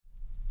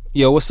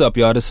Yo, what's up,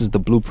 y'all? This is the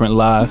Blueprint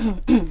Live.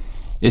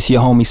 It's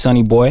your homie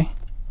Sonny Boy.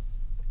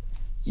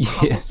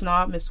 Yeah.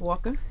 Snob, Miss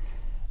Walker.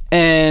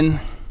 And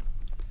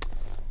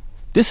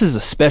this is a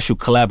special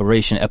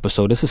collaboration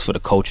episode. This is for the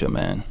culture,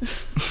 man.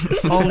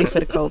 Only for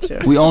the culture.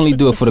 We only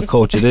do it for the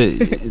culture.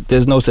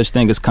 There's no such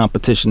thing as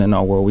competition in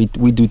our world.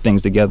 We do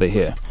things together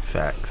here.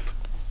 Facts.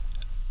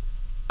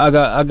 I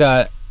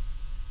got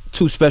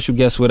two special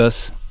guests with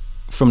us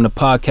from the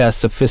podcast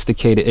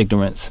Sophisticated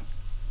Ignorance.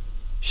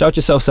 Shout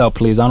yourselves out,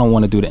 please. I don't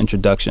want to do the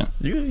introduction.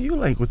 You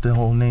like with the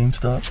whole name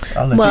stuff.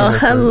 Well,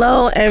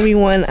 hello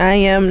everyone. I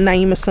am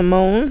Naima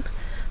Simone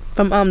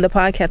from the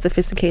podcast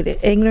Sophisticated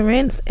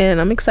Ignorance,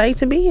 and I'm excited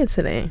to be here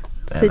today.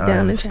 Sit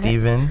down and chat.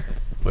 Steven,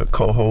 we're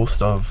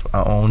co-host of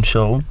our own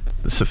show,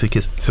 the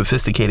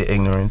Sophisticated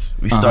Ignorance.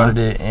 We started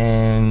it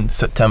in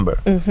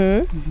September.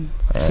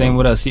 Same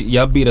with us.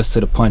 Y'all beat us to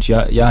the punch.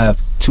 Y'all have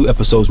 2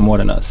 episodes more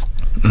than us.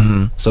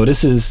 So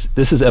this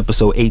is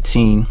episode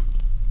 18.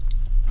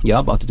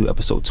 Y'all about to do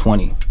episode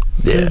 20.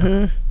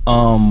 Yeah.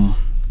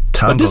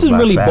 But this is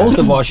really both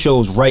of our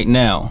shows right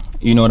now.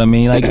 You know what I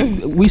mean? Like,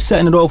 we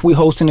setting it off, we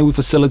hosting it, we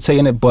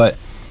facilitating it, but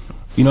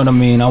you know what I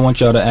mean? I want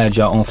y'all to add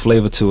your own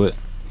flavor to it.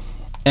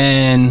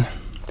 And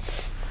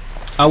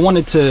I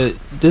wanted to,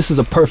 this is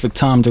a perfect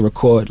time to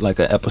record like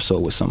an episode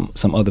with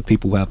some other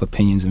people who have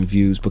opinions and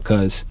views,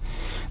 because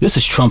this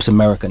is Trump's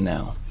America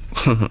now.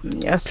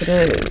 Yes, it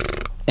is.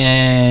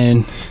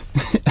 And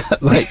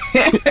like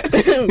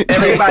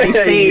everybody's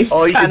face,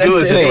 all you can do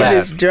is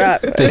just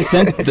drop.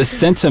 The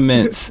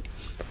sentiments,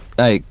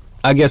 like,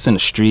 I guess in the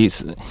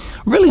streets,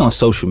 really on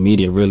social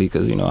media, really,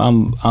 because you know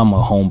I'm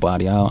a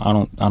homebody.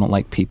 I don't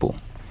like people,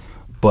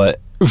 but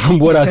from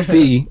what I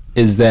see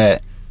is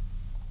that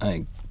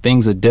like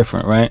things are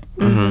different, right?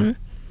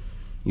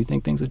 You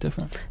think things are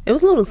different? It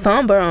was a little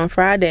somber on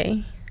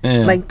Friday. Yeah.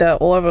 Like the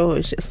aura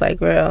was just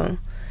like real.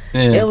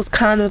 Yeah. It was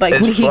kind of like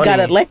It's when he funny. got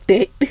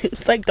elected. It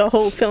was like the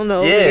whole film.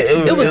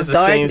 It was the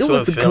dark. same It sort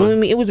was of feeling.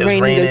 gloomy. It was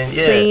raining. The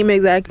same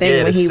exact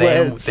thing when he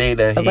was the same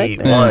day that he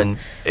elected. won.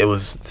 It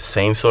was the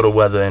same sort of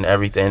weather and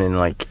everything, and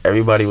like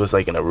everybody was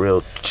like in a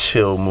real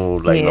chill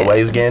mood. Like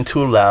nobody's getting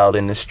too loud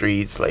in the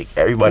streets. Like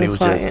everybody was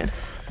just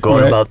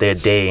going about their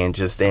day and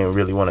just didn't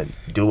really want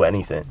to do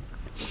anything.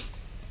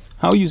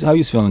 How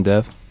you feeling,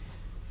 Dev?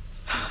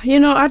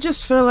 You know, I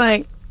just feel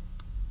like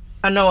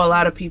I know a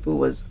lot of people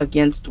was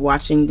against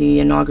watching the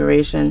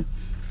inauguration.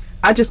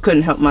 I just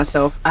couldn't help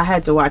myself. I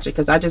had to watch it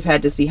because I just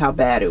had to see how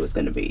bad it was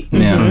going to be.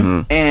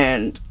 Yeah.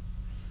 And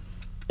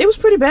it was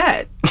pretty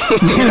bad.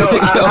 You know,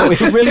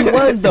 It really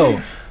was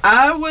though.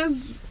 I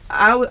was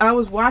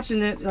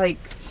watching it like,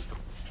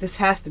 this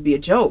has to be a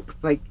joke.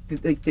 Like,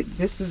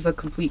 this is a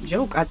complete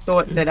joke. I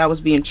thought that I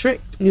was being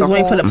tricked. You was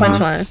waiting for the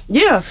punchline.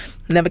 Yeah.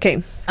 Never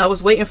came. I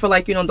was waiting for,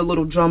 like, you know, the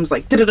little drums,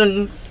 like,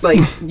 like,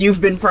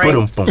 you've been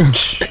pranked.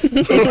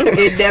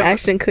 It never,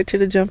 Ashton Kutcher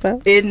to jump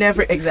out. It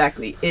never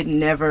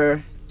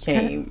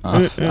came.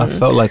 I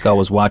felt like I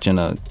was watching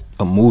a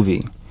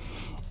movie,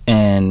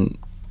 and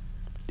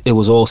it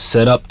was all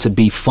set up to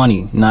be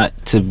funny, not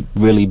to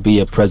really be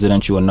a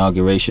presidential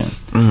inauguration.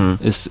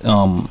 It's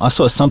I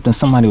saw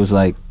somebody was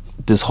like,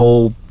 this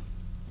whole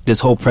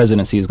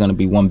presidency is going to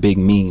be one big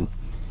meme.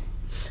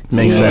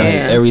 Makes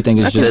sense. Everything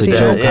is just a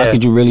joke. Yeah. How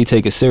could you really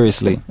take it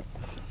seriously?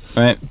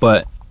 Right?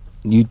 But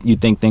you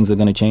think things are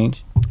going to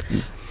change?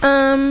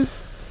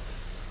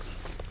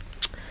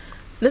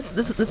 This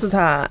is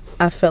how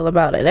I feel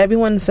about it.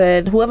 Everyone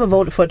said whoever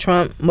voted for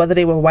Trump, whether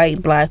they were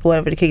white, black,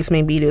 whatever the case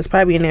may be, they was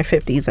probably in their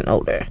 50s and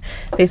older.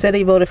 They said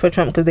they voted for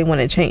Trump because they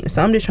wanted change.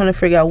 So I'm just trying to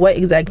figure out what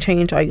exact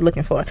change are you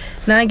looking for.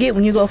 Now I get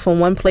when you go from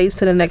one place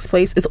to the next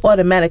place, it's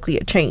automatically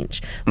a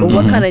change. But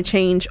what kind of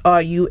change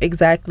are you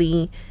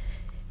exactly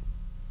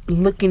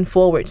looking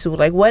forward to?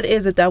 Like, what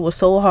is it that was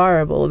so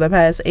horrible the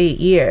past 8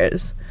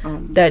 years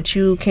that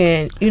you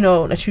can, you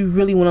know, that you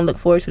really want to look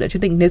forward to, that you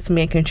think this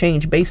man can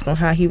change based on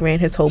how he ran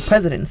his whole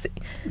presidency?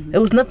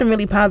 There was nothing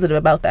really positive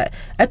about that.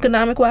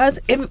 Economic wise,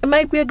 it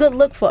might be a good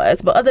look for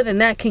us, but other than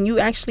that, can you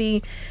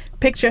actually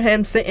picture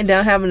him sitting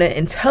down having an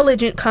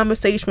intelligent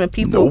conversation with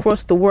people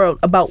across the world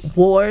about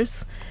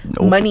wars,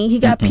 money? He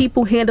got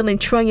people handling $1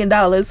 trillion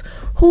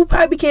who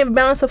probably can't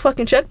balance a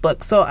fucking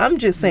checkbook. So I'm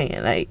just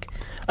saying, like,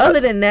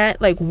 other than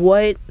that, like,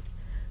 what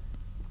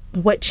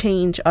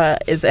change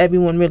is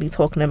everyone really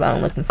talking about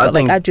and looking for?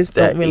 I just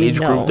don't really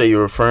age know. Group that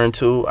you're referring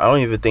to, I don't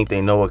even think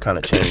they know what kind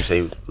of change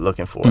they're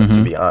looking for,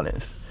 to be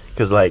honest.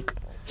 Because, like,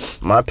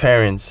 my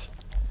parents,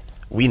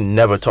 we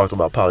never talked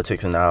about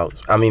politics in the house.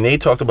 I mean, they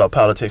talked about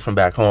politics from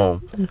back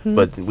home,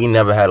 but we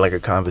never had, like, a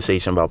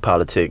conversation about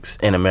politics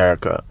in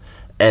America.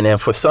 And then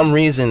for some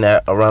reason,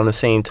 that around the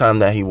same time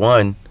that he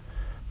won,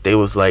 they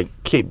was like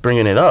keep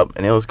bringing it up,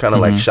 and it was kind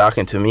of like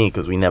shocking to me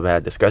because we never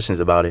had discussions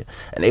about it.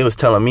 And they was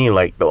telling me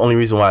like the only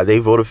reason why they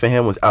voted for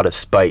him was out of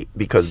spite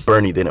because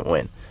Bernie didn't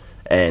win.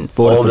 And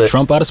voted for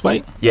Trump out of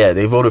spite? Yeah,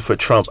 they voted for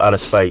Trump out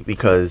of spite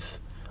because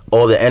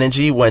all the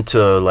energy went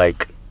to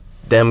like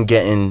them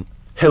getting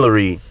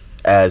Hillary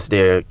as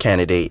their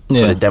candidate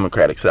for the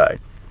Democratic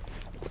side.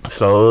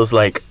 So it was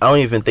like, I don't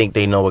even think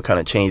they know what kind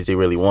of change they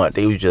really want.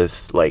 They were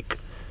just like,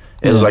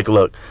 It was like,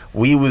 look,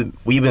 we've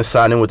been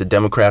signing with the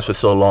Democrats for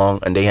so long,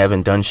 and they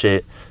haven't done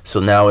shit. So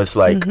now it's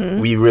like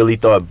we really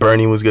thought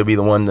Bernie was gonna be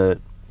the one to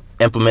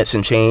implement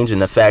some change,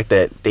 and the fact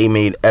that they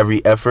made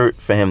every effort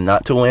for him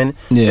not to win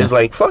is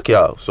like, fuck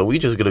y'all. So we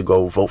just gonna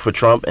go vote for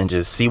Trump and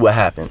just see what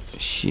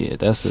happens. Shit,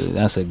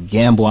 that's a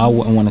gamble I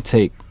wouldn't want to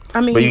take. I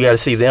mean, but you got to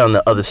see they're on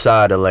the other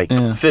side of like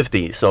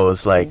 50. So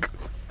it's like,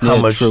 how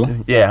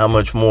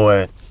much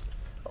more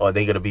are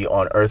they going to be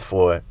on Earth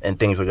for, and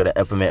things are going to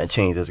implement a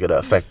change that's going to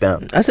affect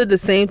them. I said the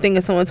same thing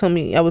as someone told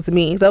me I was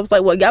mean. So I was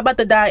like, well, y'all about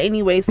to die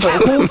anyway, so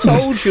who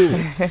told you?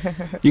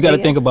 You got to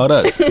think about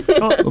us.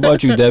 What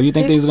about you, Deb? You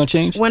think things are going to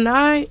change? When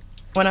I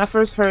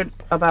first heard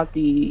about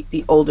the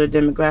older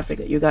demographic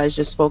that you guys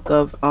just spoke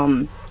of,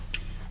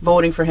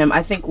 voting for him,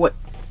 I think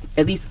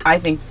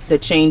the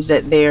change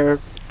that they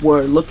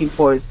were looking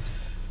for is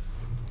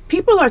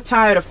people are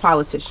tired of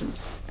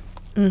politicians.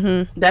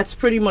 Mm-hmm. That's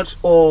pretty much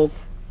all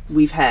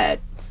we've had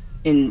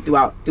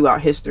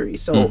throughout history.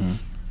 So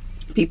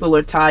people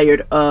are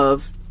tired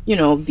of,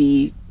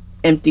 the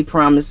empty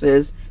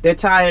promises. They're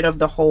tired of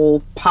the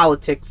whole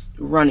politics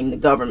running the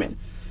government.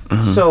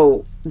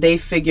 So they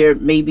figure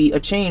maybe a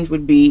change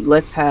would be,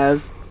 let's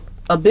have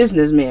a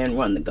businessman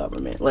run the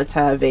government. Let's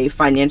have a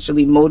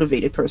financially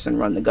motivated person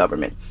run the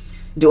government.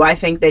 Do I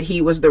think that he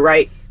was the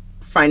right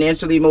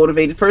financially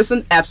motivated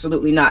person?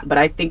 Absolutely not. But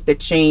I think the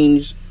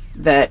change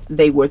that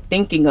they were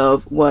thinking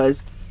of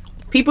was,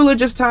 people are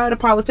just tired of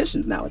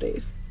politicians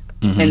nowadays.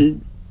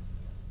 And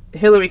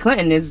Hillary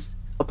Clinton is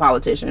a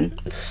politician.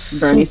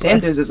 Bernie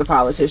Sanders is a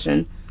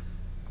politician.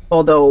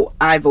 Although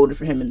I voted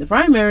for him in the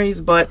primaries,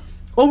 but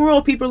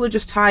overall people are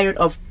just tired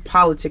of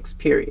politics,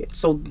 period.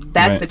 So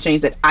that's the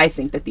change that I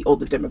think that the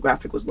older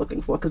demographic was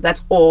looking for, because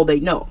that's all they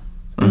know.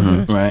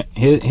 Right.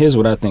 Here's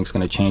what I think is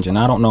going to change, and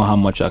I don't know how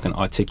much I can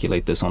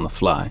articulate this on the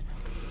fly,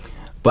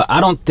 but I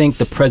don't think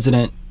the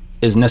president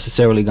is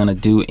necessarily going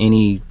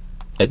to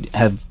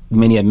have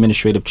many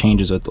administrative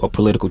changes or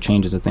political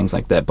changes or things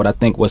like that. But I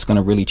think what's going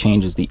to really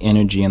change is the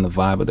energy and the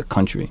vibe of the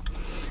country.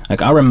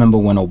 Like, I remember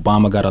when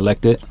Obama got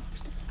elected.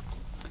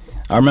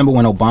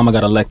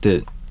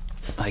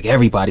 Like,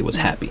 everybody was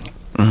happy.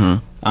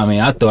 I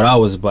mean, I thought I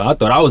was going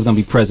to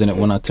be president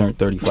when I turned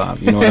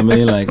 35. You know what I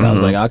mean? Like, I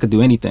was like, I could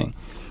do anything.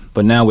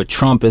 But now with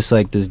Trump, it's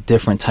like this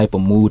different type of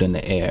mood in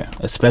the air,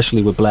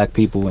 especially with black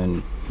people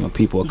and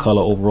people of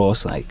color overall.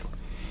 It's like,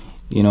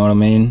 you know what I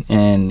mean?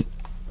 And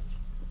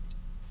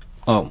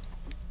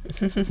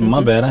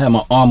my bad. I had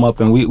my arm up,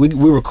 and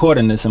we're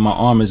recording this, and my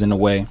arm is in the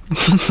way.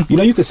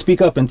 You can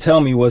speak up and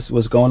tell me what's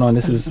going on.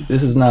 This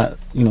is not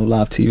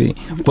live TV,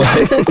 but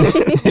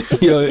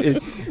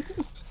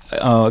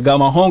I got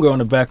my homegirl in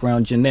the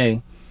background,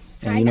 Janae,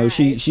 and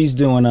she's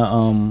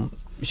doing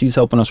she's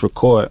helping us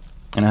record,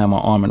 and I have my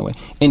arm in the way.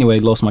 Anyway,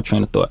 lost my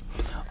train of thought.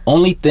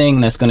 Only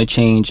thing that's going to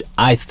change,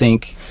 I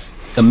think,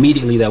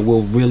 immediately that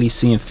we'll really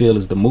see and feel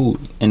is the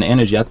mood and the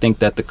energy. I think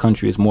that the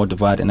country is more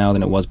divided now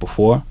than it was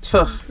before,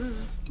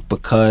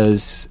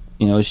 because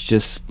it's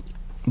just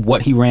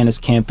what he ran his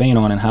campaign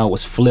on and how it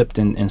was flipped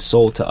and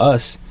sold to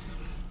us.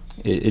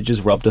 It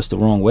just rubbed us the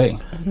wrong way.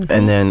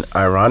 And then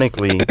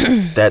ironically,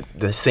 that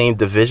the same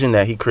division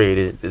that he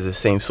created is the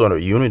same sort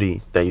of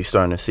unity that you're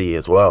starting to see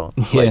as well.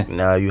 Like,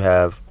 now you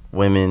have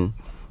women,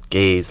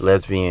 gays,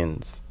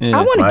 lesbians,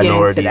 I want to get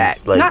into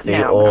that. Like, not they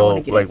now,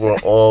 all, like, we're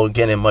all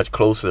getting much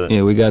closer.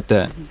 Yeah, we got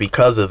that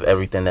because of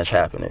everything that's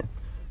happening.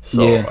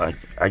 So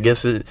I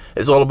guess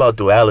it's all about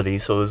duality.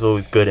 So there's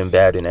always good and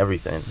bad in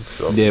everything.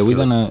 So we're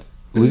gonna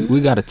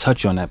we got to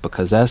touch on that,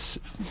 because that's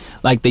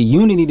like the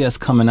unity that's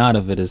coming out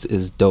of it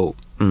is dope,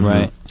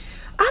 right?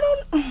 I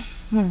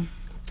don't.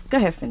 Go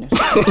ahead, finish.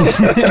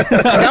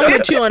 I'm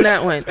with you on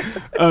that one.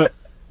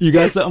 You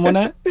got something on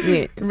that?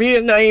 Yeah. Me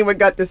and Naeem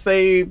got the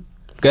same.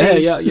 Go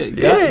ahead,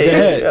 go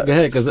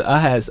ahead, because I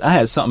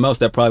had something else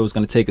that probably was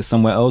going to take us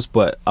somewhere else,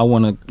 but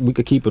we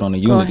could keep it on the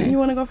unity. You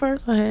want to go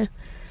first? Go ahead.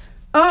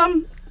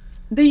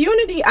 The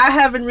unity, I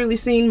haven't really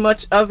seen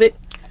much of it.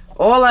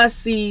 All I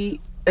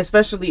see,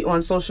 especially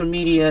on social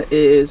media,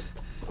 is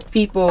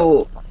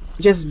people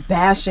just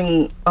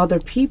bashing other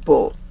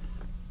people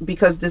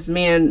because this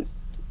man,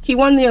 he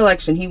won the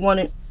election. He won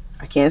it.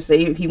 I can't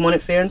say he won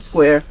it fair and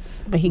square,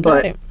 but he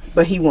got it.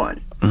 But he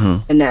won,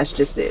 and that's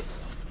just it.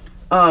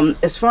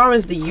 As far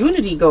as the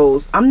unity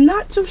goes, I'm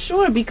not too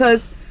sure,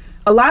 because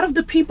a lot of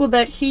the people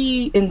that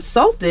he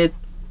insulted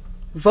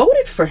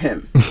voted for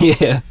him.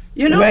 Yeah.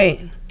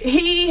 Right.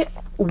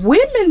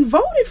 Women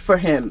voted for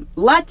him.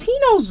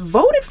 Latinos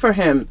voted for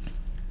him.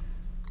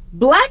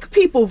 Black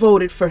people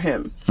voted for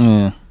him.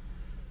 Yeah.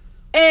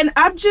 And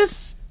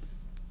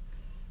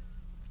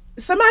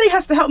somebody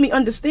has to help me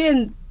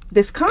understand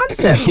this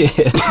concept.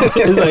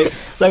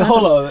 It's like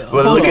hold on.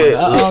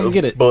 I don't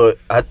get it. But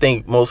I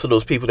think most of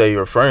those people that you're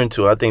referring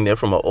to, I think they're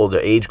from an older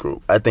age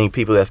group. I think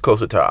people that's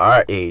closer to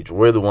our age,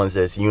 we're the ones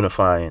that's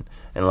unifying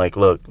and like,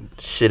 look,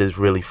 shit is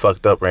really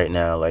fucked up right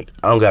now. Like,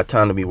 I don't got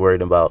time to be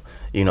worried about,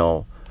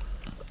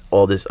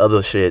 all this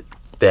other shit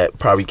that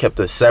probably kept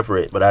us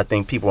separate, but I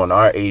think people in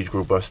our age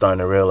group are starting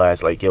to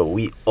realize, like, yo,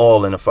 we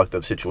all in a fucked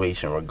up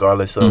situation,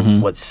 regardless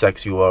of what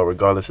sex you are,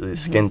 regardless of the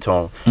skin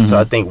tone. So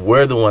I think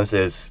we're the ones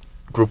that's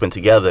grouping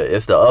together.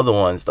 It's the other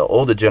ones, the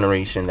older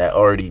generation that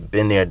already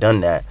been there,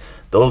 done that.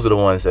 Those are the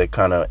ones that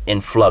kind of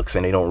in flux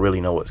and they don't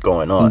really know what's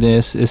going on.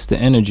 It's the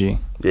energy.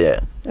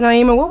 Yeah.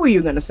 Naima, what were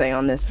you going to say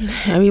on this?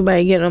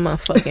 Everybody getting on my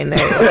fucking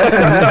nerves.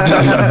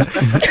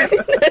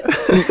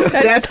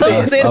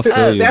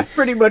 That's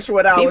pretty much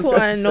what I was going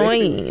to say. People are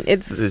annoying.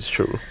 It's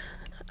true.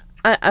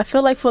 I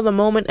feel like for the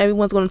moment,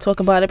 everyone's going to talk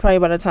about it probably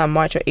by the time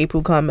March or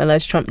April come,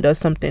 unless Trump does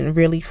something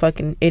really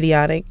fucking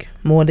idiotic,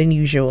 more than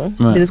usual.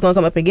 Right. Then it's going to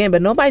come up again,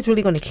 but nobody's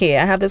really going to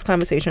care. I have this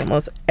conversation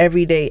almost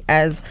every day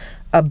as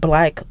a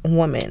black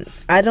woman.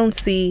 I don't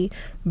see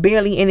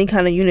barely any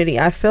kind of unity.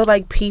 I feel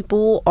like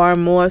people are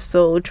more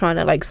so trying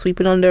to like sweep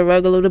it under the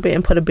rug a little bit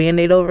and put a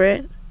Band-Aid over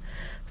it.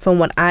 From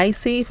what I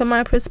see from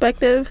my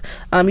perspective,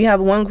 you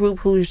have one group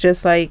who's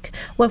just like,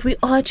 well, if we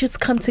all just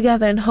come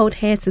together and hold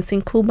hands and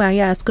sing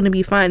Kumbaya, it's going to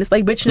be fine. It's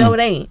like, bitch, no,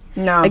 it ain't.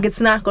 No. Like, it's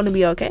not going to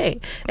be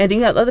okay. And then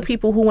you have other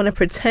people who want to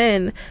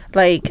pretend,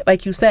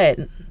 like you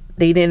said,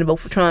 they didn't vote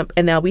for Trump,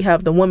 and now we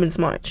have the Women's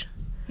March.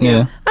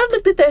 Yeah. I've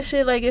looked at that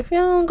shit, like, if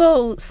y'all don't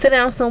go sit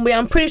down somewhere,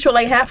 I'm pretty sure,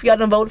 like, half of y'all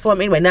done voted for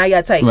him anyway. Now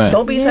y'all tight. Right.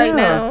 Don't be tight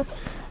now.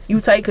 You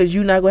tight because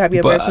you not going to have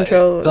your birth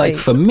control. Like,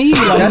 for me,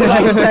 like, that's why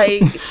you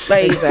tight.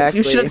 Like, exactly.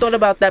 You should have thought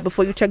about that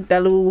before you checked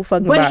that little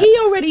fucking But box. he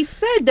already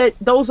said that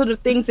those are the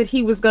things that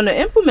he was going to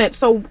implement.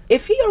 So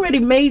if he already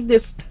made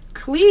this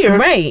clear,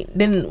 right,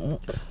 then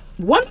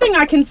one thing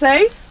I can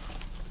say,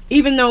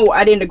 even though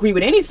I didn't agree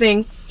with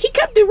anything, he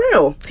kept it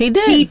real. He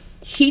did.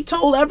 He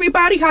told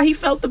everybody how he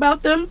felt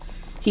about them.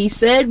 He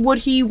said what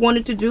he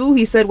wanted to do.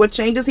 He said what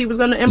changes he was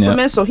going to implement.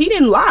 Yep. So he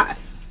didn't lie.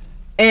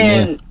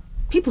 And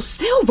people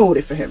still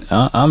voted for him.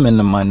 I'm in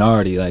the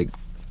minority. Like,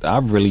 I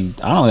don't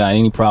got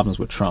any problems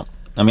with Trump.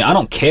 I mean, I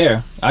don't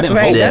care. I didn't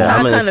vote for him.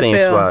 I'm in the same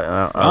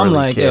spot. I'm really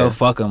like, yo,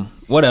 fuck him.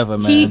 Whatever,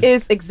 man. He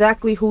is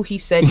exactly who he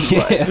said he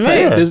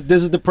was.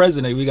 This is the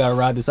president. We gotta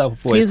ride this out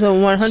before. He's a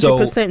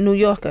 100% New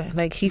Yorker.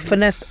 Like, he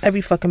finessed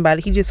every fucking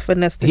body. He just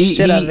finessed the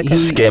shit out of the country.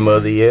 Scammer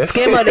of the year.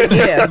 Scammer of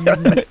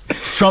the year.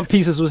 Trump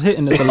pieces was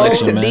hitting this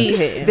election, man.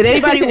 Did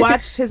anybody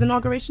watch his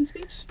inauguration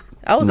speech?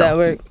 I was at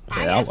work.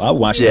 I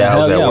watched that.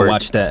 I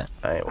watched that.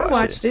 I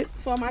watched it.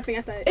 So my thing,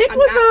 I said, it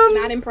was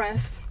not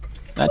impressed.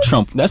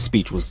 That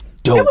speech was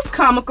dope. It was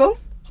comical.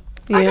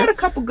 Yeah. I got a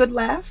couple good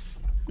laughs.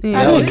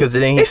 Yeah, because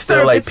then he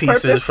still like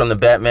pieces from the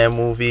Batman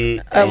movie.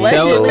 That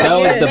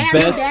was the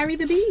best. Gary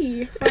the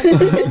Bee.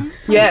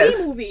 Yes,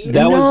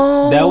 that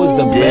was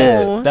the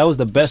best. That was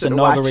the best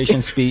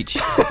inauguration speech.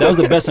 That was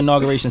the best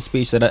inauguration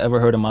speech that I ever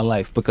heard in my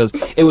life because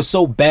it was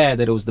so bad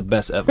that it was the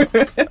best ever.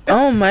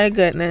 Oh my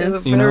goodness! It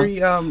was very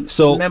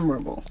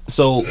memorable.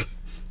 So.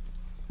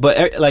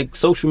 But like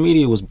social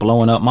media was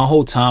blowing up. My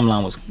whole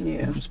timeline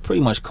was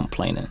pretty much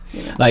complaining.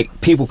 Yeah.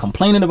 Like people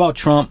complaining about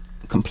Trump,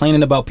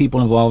 complaining about people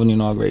involved in the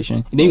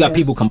inauguration. And then you got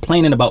people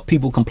complaining about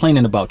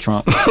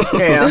Trump.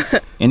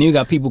 And you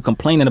got people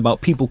complaining about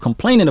people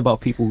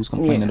who's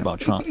complaining about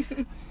Trump.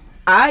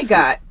 I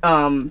got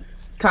kind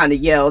of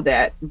yelled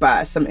at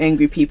by some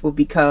angry people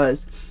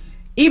because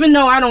even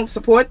though I don't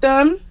support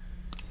them,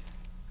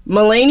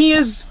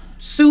 Melania's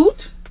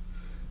suit,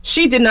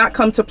 she did not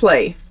come to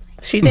play.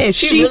 She did.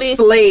 She really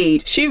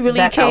slayed. She really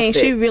came. Outfit.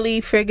 She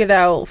really figured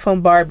out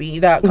from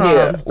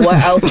Barbie.com what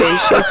outfit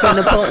she was going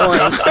to put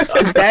on.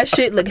 Because that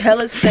shit looked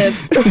hella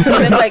stiff. It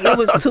looked like it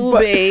was too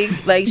big.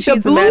 Like,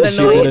 she's mad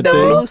annoyed. The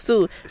blue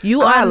suit.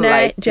 You are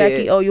not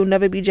Jackie O. You'll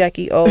never be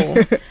Jackie O.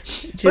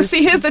 But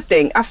see, here's the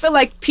thing. I feel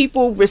like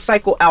people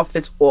recycle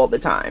outfits all the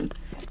time.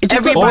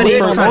 Everybody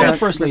all the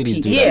first ladies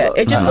do that. Yeah,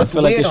 it just looks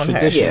weird like it's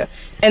tradition. Yeah.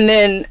 And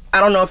then,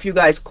 I don't know if you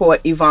guys caught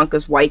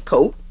Ivanka's white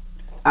coat.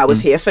 I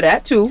was here for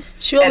that too.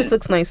 She always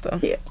looks nice though.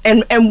 Yeah.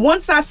 And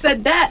once I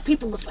said that,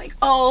 people was like,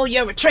 "Oh,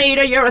 you're a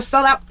traitor. You're a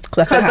sellout."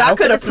 Because I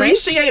could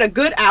appreciate a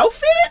good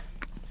outfit.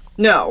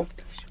 No.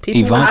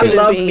 I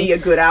love me a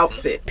good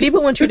outfit.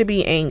 People want you to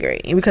be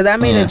angry because I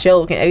made a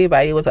joke and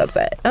everybody was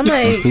upset. I'm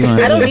like,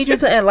 I don't need you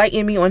to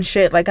enlighten me on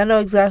shit. Like, I know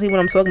exactly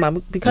what I'm talking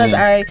about because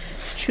I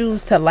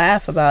choose to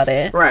laugh about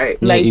it. Right.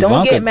 Like,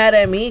 don't get mad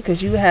at me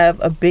because you have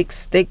a big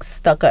stick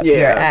stuck up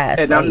your ass.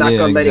 And I'm not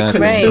gonna let it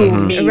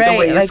consume me the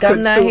way it's like,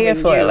 I'm not here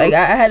for it. Like,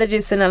 I had to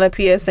just send out a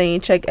PS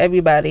saying check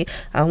everybody.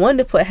 I wanted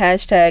to put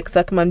hashtag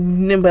suck my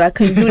but I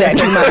couldn't do that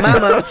because my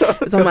mama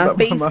is on my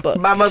Facebook.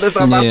 My mother's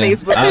on my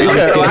Facebook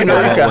too. So I know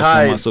you can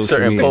hide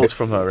certain posts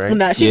from her, right?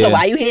 Nah, she know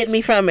why you hid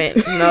me from it.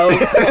 No.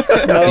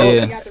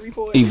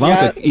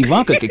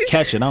 Ivanka could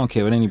catch it. I don't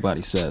care what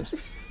anybody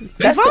says.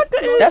 That's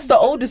the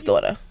oldest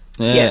daughter.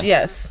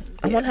 Yes.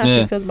 I wonder how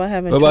she feels about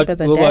having Trump as a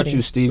daddy. What about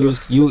you, Steve?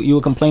 You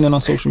were complaining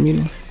on social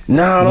media?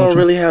 No, I don't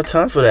really have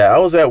time for that. I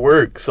was at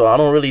work, so I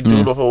don't really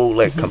do the whole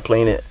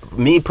complaining.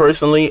 Me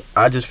personally,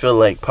 I just feel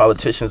like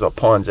politicians are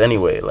pawns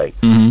anyway. Like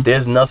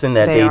there's nothing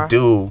that they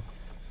do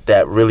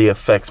that really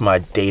affects my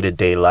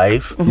day-to-day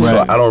life. So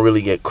I don't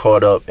really get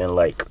caught up in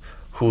like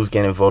who's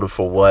getting voted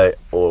for what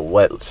or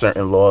what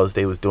certain laws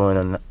they was doing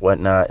and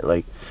whatnot.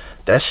 Like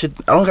that shit,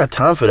 I don't got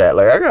time for that.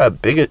 Like, I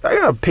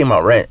gotta pay my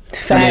rent.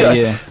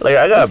 Yeah. Like,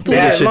 I got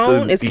bigger shit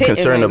loan to is be hitting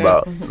concerned right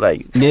about. now.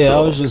 Like, Yeah, so,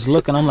 I was just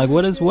looking. I'm like,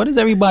 what is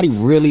everybody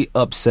really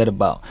upset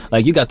about?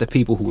 Like, you got the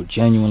people who are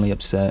genuinely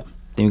upset.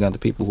 Then you got the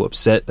people who are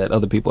upset that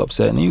other people are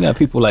upset. And then you got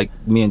people like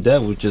me and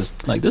Dev who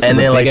just like, this and is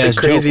a then big like ass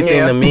the crazy joke.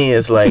 thing to me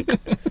is like,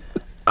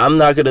 I'm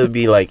not gonna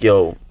be like,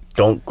 yo,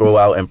 don't go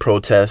out and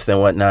protest and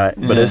whatnot.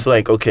 But Yeah. it's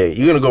like, okay,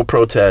 you're gonna go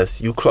protest,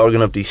 you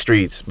clogging up these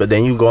streets, but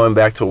then you going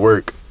back to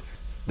work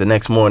the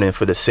next morning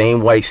for the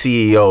same white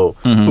CEO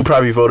who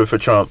probably voted for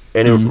Trump,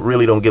 and it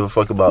really don't give a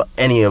fuck about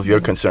any of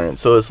your concerns.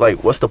 So it's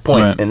like, what's the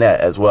point Right. in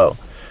that as well?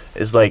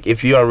 It's like,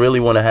 if you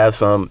really want to have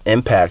some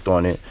impact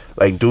on it,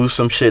 like, do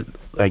some shit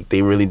like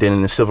they really did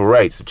in the civil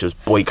rights, just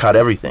boycott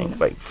everything,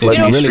 like flood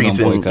you these really streets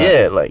gonna and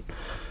boycott. like.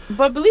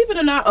 But believe it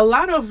or not, a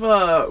lot of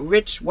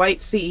rich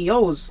white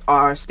CEOs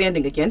are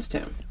standing against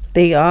him.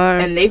 They are.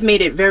 And they've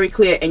made it very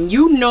clear. And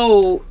you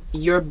know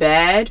you're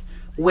bad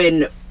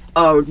when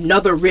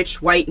another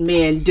rich white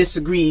man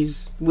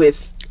disagrees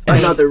with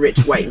another rich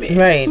white man.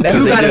 Right. That's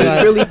You gotta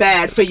exactly. be really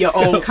bad for your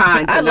own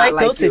kind to I not like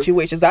like those you.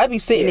 situations. I'd be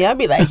sitting there, I'd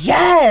be like,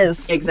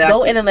 yes, Exactly.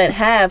 go internet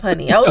have,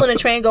 honey. I was on a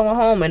train going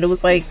home, and it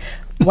was like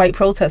white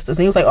protesters, and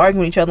they was like arguing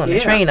with each other on the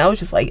Yeah. train. I was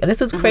just like,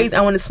 this is crazy. I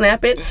want to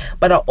snap it,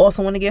 but I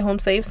also want to get home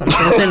safe, so I'm just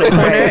gonna sit in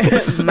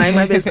the corner, mind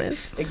my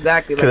business.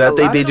 Exactly. Because I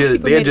think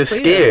they're just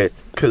scared.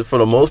 Because for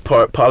the most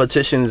part,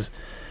 politicians,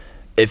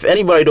 if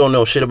anybody don't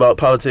know shit about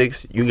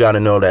politics, you got to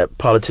know that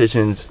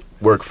politicians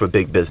work for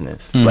big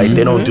business. Like,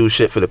 they don't do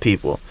shit for the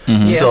people.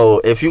 So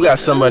if you got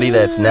somebody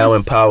that's now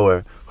in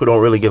power who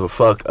don't really give a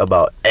fuck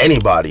about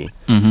anybody,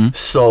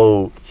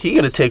 so he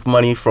gonna take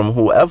money from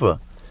whoever.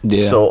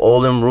 Yeah. So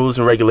all them rules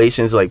and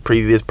regulations, like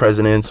previous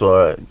presidents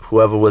or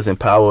whoever was in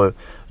power,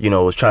 you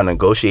know, was trying to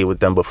negotiate with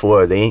them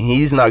before,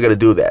 he's not gonna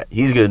do that.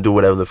 He's gonna do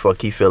whatever the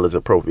fuck he feel is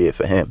appropriate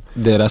for him.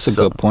 Yeah, that's a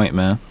good point,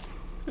 man.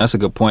 That's a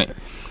good point.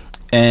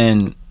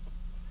 And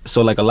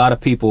so, like, a lot of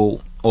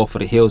people off of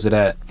the heels of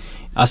that,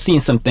 I've seen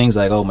some things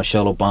like, oh,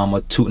 Michelle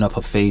Obama tooting up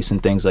her face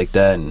and things like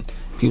that, and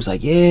people's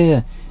like,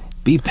 yeah,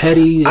 be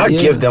petty. I yeah.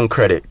 give them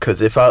credit,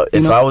 because if I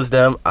was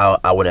them,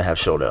 I wouldn't have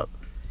showed up.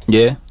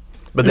 Yeah.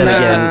 But then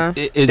Nah.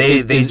 again,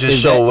 they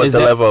just show what the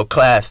level of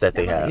class that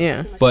they have.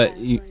 Yeah. But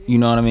you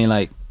know what I mean?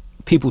 Like,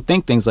 people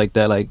think things like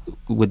that. Like,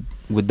 would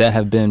that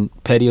have been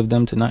petty of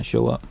them to not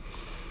show up?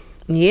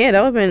 Yeah,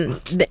 that would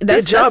have been.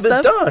 Their job is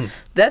stuff, done.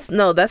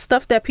 That's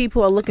stuff that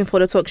people are looking for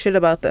to talk shit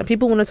about them.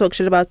 People want to talk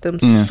shit about them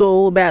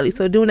so badly.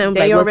 So doing that, They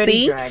like, well, already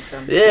see, dragged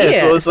them.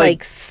 Yeah, so it's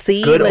like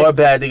see, good like, or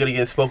bad, they're gonna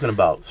get spoken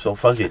about. So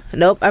fuck it.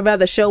 nope. I'd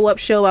rather show up,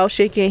 show out,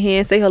 shake your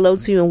hand, say hello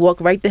to you, and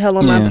walk right the hell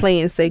on my Yeah.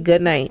 plane and say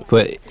good night.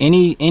 But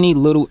any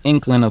little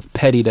inkling of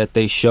petty that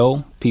they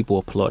show, people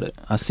applaud it.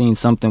 I seen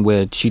something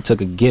where she took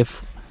a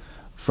gift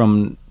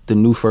from the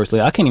new first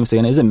lady. I can't even say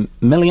it. Is it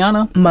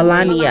Melania?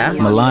 Melania.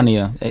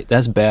 Melania.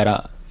 That's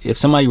bad. If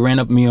somebody ran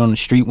up to me on the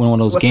street with one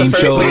of those What's game the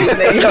first shows, lady's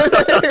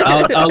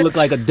name? I'll look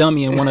like a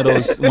dummy in one of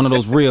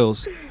those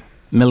reels.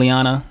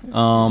 Miliana,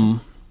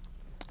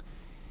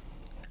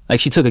 like,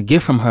 she took a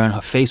gift from her and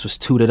her face was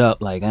tooted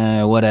up, like,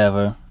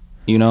 whatever,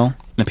 you know.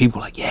 And people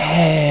were like,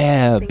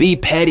 yeah, be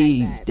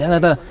petty, da da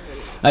da.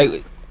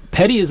 Like,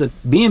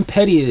 being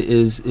petty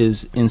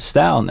is in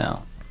style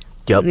now.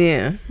 Yep.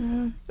 Yeah.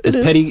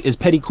 Is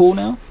petty cool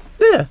now?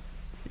 Yeah.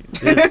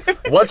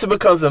 Once it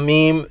becomes a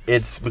meme,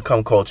 it's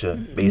become culture,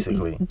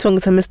 basically. Talking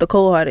to Mr.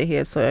 Cold-Hearted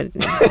here, so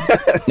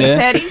Yeah,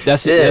 Petty?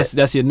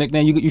 That's your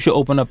nickname. You should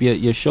open up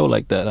your show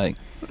like that. Like,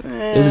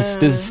 this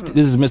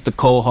is Mr.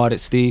 Cold-Hearted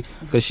Steve,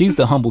 because she's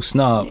the humble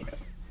snob.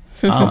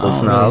 Humble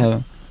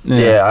snob.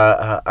 Really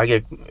Yeah, I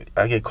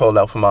get called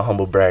out for my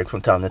humble brag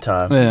from time to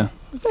time. Yeah.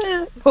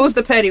 Who's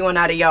the petty one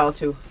out of y'all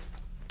two?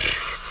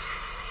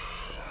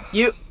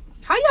 You.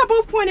 How y'all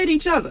both point at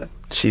each other?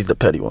 She's the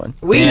petty one.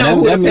 We Damn, know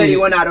who that the petty means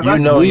one out of you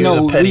us. know is. you're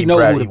the petty, we know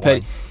who the bratty petty.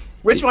 one.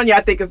 Which one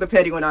y'all think is the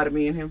petty one out of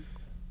me and him?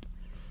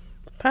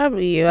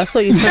 probably you. I saw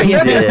you turn your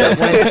face up.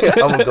 Like, Yeah,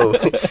 I'm gonna go.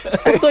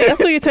 I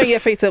saw you turn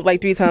your face up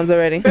like 3 times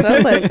already. So I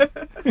was like,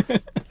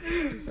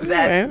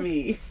 That's Right.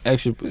 me.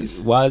 Actually,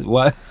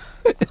 why?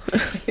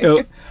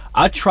 Yo,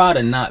 I try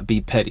to not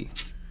be petty.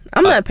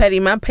 I'm not petty.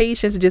 My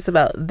patience is just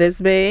about this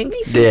big,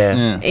 Yeah,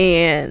 Yeah.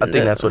 and I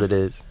think that's what it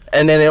is.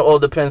 And then it all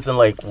depends on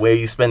like where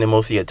you spending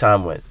most of your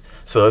time with.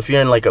 So if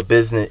you're in like a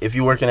business, if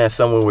you're working at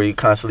somewhere where you're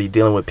constantly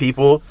dealing with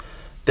people,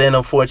 then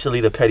unfortunately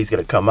the petty's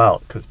gonna come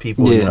out because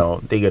people, Yeah. you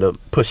know, they gotta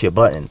push your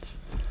buttons.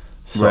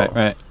 So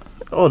Right.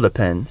 it all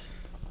depends.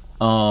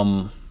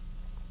 Like,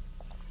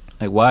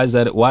 why is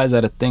that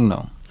a thing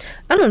though?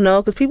 I don't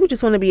know, because people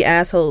just want to be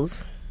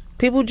assholes.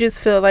 People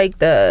just feel like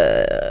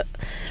the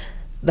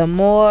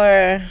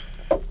more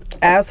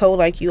asshole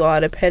like you are,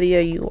 the pettier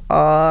you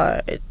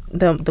are,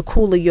 the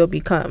cooler you'll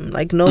become.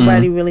 Like,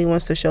 nobody really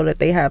wants to show that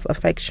they have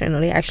affection or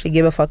they actually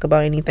give a fuck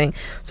about anything.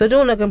 So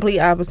doing the complete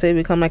opposite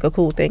become like a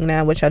cool thing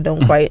now, which I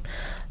don't quite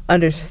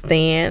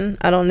understand.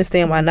 I don't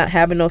understand why not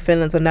having no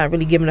feelings or not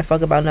really giving a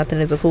fuck about nothing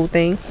is a cool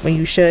thing when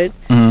you should.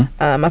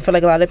 I feel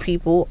like a lot of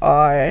people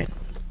are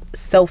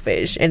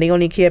selfish and they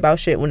only care about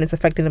shit when it's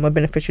affecting them or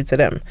beneficial to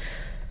them.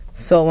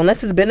 So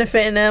unless it's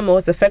benefiting them or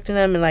it's affecting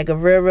them in like a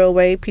real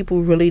way,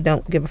 people really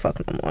don't give a fuck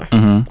no more.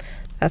 Mm-hmm.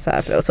 That's how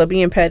I feel. So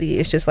being petty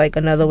is just like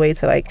another way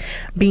to like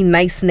be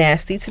nice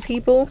nasty to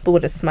people, but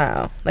with a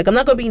smile. Like, I'm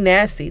not gonna be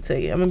nasty to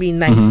you. I'm gonna be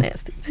nice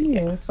nasty to you.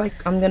 Yeah, it's like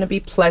I'm gonna be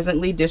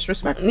pleasantly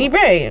disrespectful.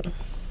 Right.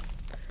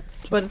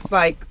 But it's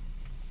like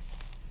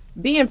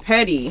being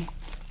petty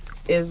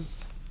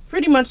is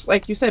pretty much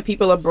like you said.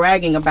 People are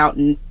bragging about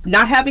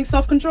not having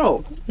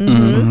self-control.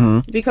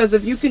 Because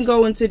if you can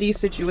go into these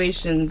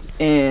situations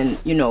and,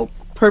 you know,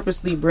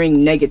 purposely bring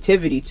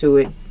negativity to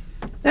it,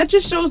 that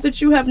just shows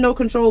that you have no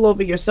control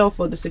over yourself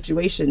or the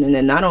situation. And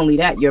then not only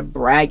that, you're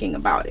bragging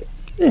about it.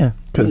 Yeah,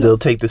 because they'll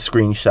take the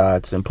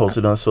screenshots and post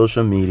it on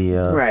social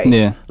media. Right.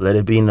 Yeah. Let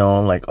it be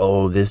known, like,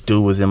 oh, this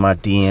dude was in my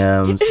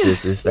DMs,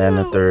 this, that, and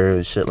the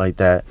third, shit like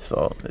that.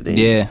 So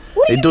they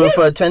do it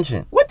for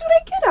attention. What do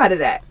they get out of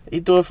that? They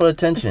do it for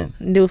attention.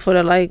 Do it for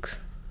the likes.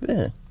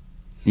 Yeah.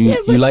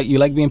 You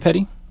like being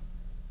petty?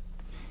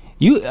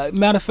 You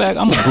matter of fact,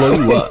 I'm gonna blow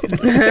you up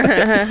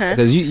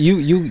because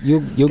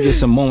you'll get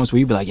some moments where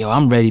you be like, yo,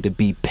 I'm ready to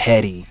be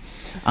petty.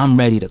 I'm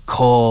ready to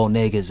call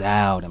niggas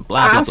out and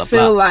blah blah blah. I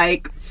feel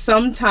like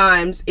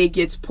sometimes it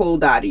gets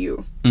pulled out of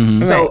you.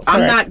 Mm-hmm. So Right,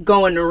 I'm not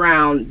going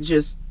around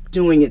just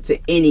doing it to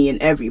any and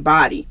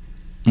everybody.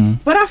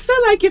 But I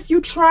feel like if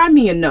you try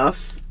me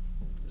enough,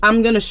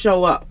 I'm gonna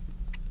show up.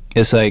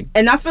 It's like,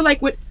 And I feel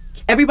like with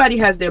everybody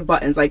has their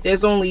buttons. Like,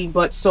 there's only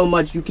but so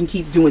much you can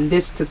keep doing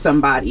this to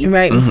somebody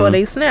Right before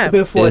they snap.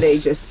 before they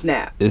It's- just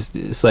snap.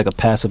 it's like a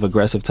passive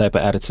aggressive type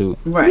of attitude.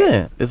 Right.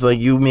 Yeah. It's like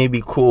you may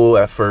be cool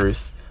at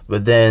first,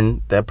 but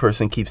then that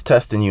person keeps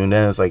testing you, and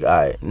then it's like, all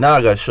right, now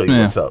I gotta show you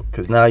what's up,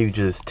 because now you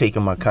just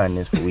taking my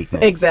kindness for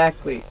weakness.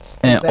 Exactly.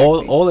 And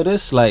Exactly. all of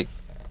this, like,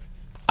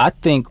 I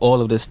think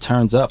all of this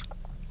turns up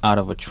out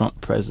of a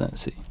Trump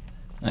presidency.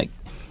 Like,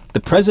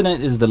 the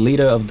president is the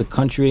leader of the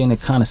country, and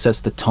it kind of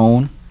sets the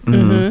tone.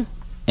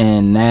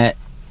 And that,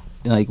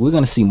 like, we're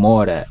gonna see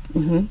more of that.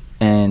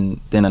 And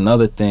then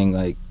another thing,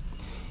 like,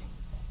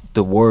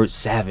 the word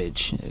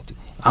savage.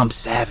 I'm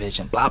savage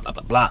and blah blah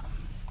blah blah.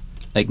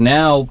 Like,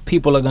 now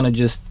people are gonna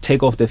just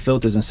take off their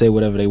filters and say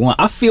whatever they want.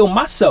 I feel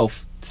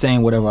myself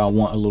saying whatever I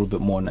want a little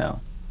bit more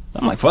now.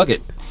 I'm like, fuck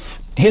it.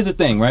 Here's the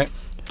thing, right?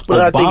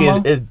 But Obama, I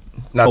think it's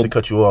not to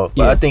cut you off,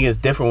 but I think it's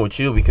different with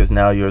you because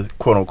now you're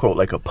quote unquote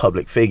like a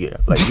public figure.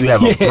 Like, you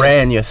have a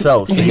brand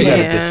yourself, so you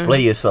gotta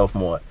display yourself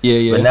more.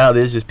 Yeah. But now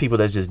there's just people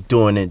that's just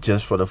doing it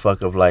just for the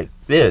fuck of, like,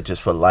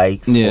 just for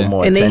likes or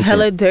more And they attention.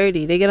 hella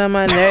dirty. They get on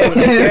my nerves.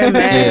 Like, you're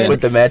mad.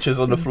 With the mattress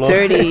on the floor.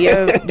 Dirty.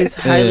 You're just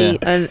highly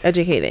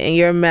uneducated, and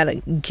you're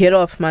mad. Get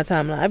off my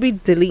timeline. I be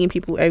deleting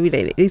people every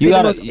day. They say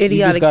the most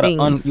idiotic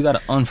things. You gotta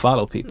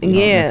unfollow people. You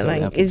Yeah, don't necessarily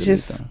like, have to it's delete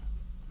just them.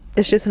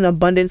 it's just an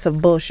abundance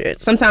of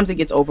bullshit. Sometimes it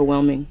gets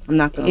overwhelming. I'm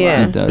not gonna Yeah.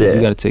 lie. It does. Yeah.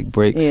 You gotta take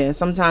breaks. Yeah,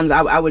 sometimes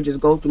I would just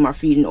go through my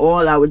feed and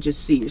all I would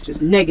just see is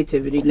just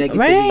negativity.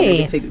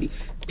 Right.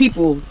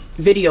 People,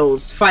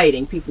 videos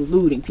fighting, people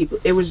looting, people.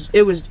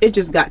 It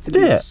just got to be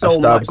Yeah, so I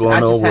stopped much. going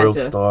I on just had World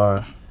to.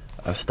 Star.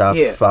 I stopped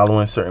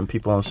following certain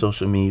people on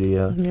social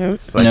media. Yep.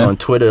 Like, Yeah. on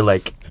Twitter,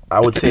 like, I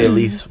would say at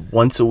least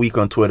once a week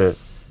on Twitter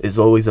is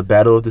always a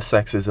battle of the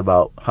sexes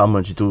about how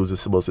much dudes are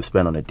supposed to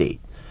spend on a date.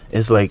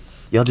 It's like,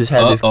 y'all just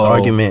had this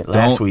argument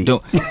last week.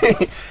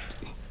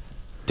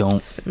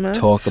 Don't Smart.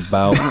 talk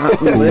about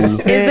who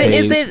Is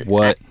it-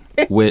 what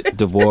with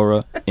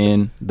Devora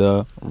in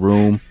the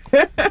room,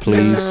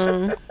 please.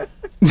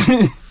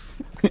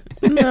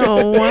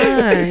 No,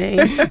 why?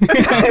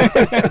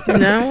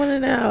 No, I want to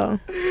know.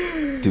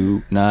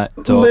 Do not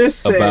talk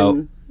Listen. about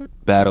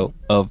battle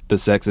of the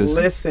sexes.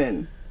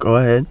 Listen, Go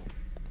ahead.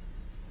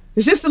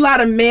 there's just a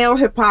lot of male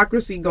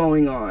hypocrisy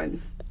going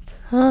on.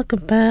 Talk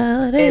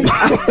about it. And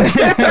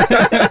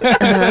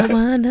I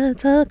wanna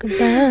talk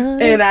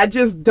about it. and I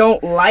just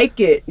don't like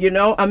it. You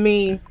know, I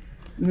mean,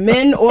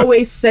 men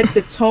always set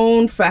the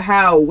tone for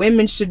how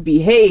women should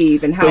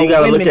behave and how But you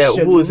gotta women look at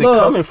should who is it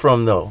look. coming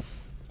from, though.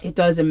 It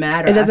doesn't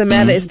matter. It doesn't I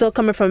matter. see- It's still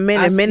coming from men,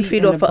 I and men see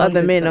feed an off of other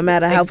abundance men, no of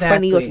matter it. how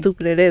funny or Exactly.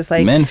 stupid it is.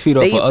 Like, Men feed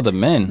off they- of other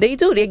men. They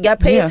do. Y'all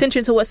pay Yeah.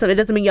 attention to what some. It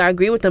doesn't mean y'all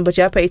agree with them, but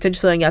y'all pay attention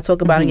to it and y'all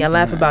talk about it and y'all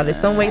laugh about it.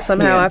 Some way,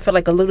 somehow, Yeah. I feel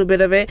like a little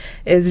bit of it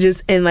is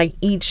just in like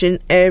each and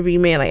every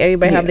man. Like,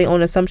 everybody have Yeah. their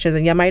own assumptions,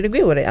 and y'all might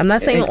agree with it. I'm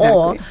not saying Exactly.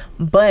 all,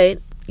 but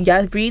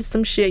y'all read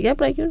some shit. Y'all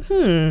be like,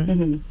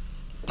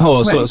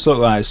 Oh, Right. so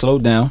all right, slow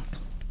down.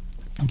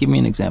 Give me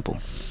an example.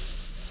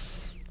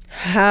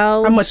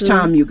 how How much to-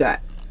 time you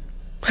got?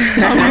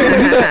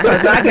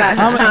 Because I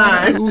got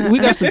time. We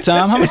got some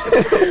time. How much?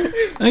 Let me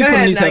put in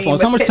ahead, these headphones.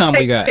 Naima. How much time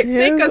we got?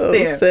 Take us So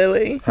there.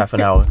 silly. Half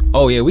an hour.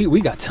 Oh yeah,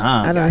 we got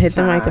time. I don't hit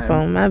the time.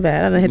 microphone. My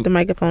bad. I don't hit the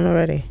microphone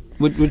already.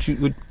 What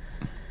you?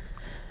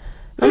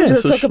 I'm Yeah,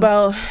 just so talk sure.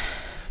 about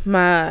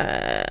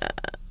my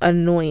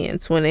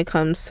annoyance when it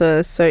comes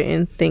to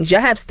certain things.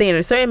 Y'all have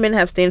standards. Certain men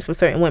have standards for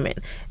certain women,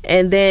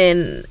 and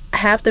then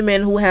half the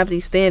men who have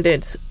these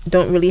standards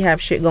don't really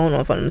have shit going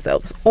on for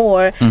themselves,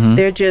 or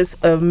they're just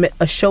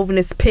a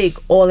chauvinist pig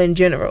all in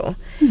general.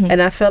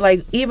 And I feel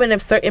like even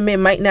if certain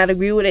men might not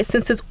agree with it,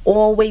 since it's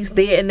always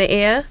there in the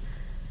air,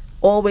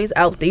 always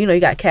out there. You know, you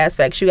got Cass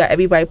Facts, you got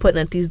everybody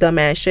putting up these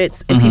dumbass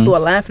shits, and people are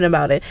laughing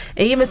about it.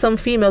 And even some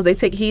females, they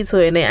take heed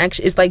to it, and they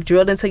actually, it's like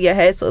drilled into your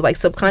head, so like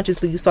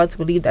subconsciously you start to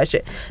believe that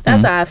shit.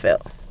 That's how I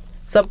feel.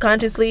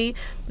 Subconsciously,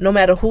 no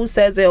matter who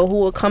says it or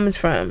who it comes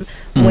from,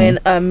 when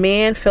a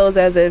man feels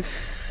as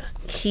if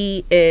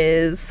he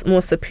is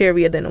more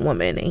superior than a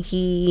woman,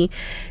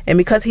 and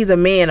because he's a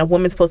man, a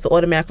woman's supposed to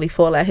automatically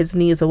fall at his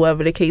knees or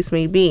whatever the case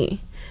may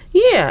be.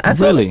 Yeah, I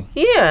feel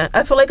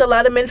like a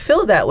lot of men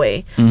feel that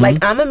way.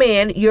 Like, I'm a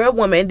man, you're a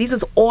woman, these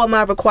is all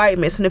my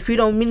requirements, and if you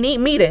don't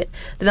meet it,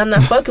 then I'm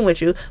not fucking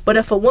with you. But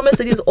if a woman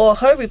says these are all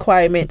her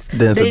requirements,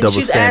 then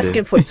she's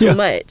asking for too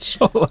much.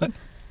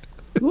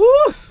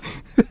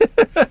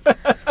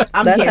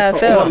 I'm That's here how I for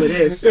feel. all of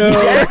this. She's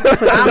asking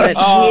for too much.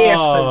 I'm here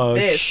for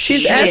this.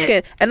 She's shit.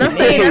 asking, and I'm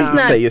saying that's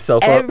not Set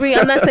yourself up. every.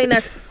 I'm not saying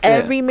that's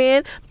every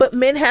man, but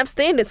men have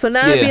standards. So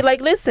now I'd be like,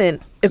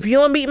 listen, if you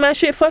don't meet my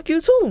shit, fuck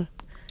you too.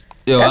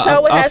 Yo, that's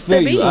how it has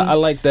to be. I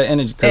like that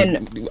energy because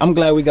I'm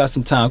glad we got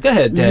some time. Go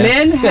ahead, Dad.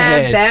 Men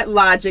have that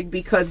logic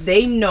because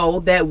they know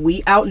that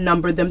we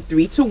outnumber them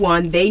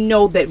 3-1. They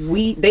know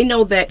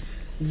that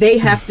they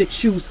have to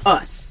choose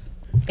us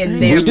in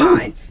their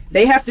mind.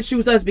 They have to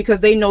choose us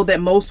because they know that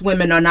most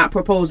women are not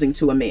proposing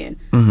to a man.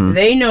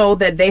 They know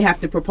that they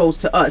have to propose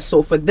to us.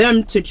 So for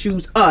them to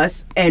choose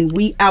us and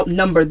we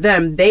outnumber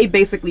them, they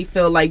basically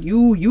feel like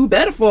you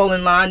better fall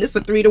in line. It's a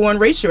 3-1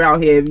 ratio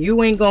out here. If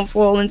you ain't gonna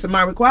fall into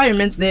my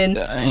requirements,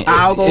 then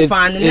I'll go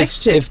find the next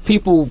chick. If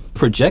people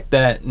project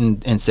that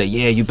and say,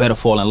 yeah, you better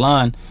fall in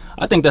line,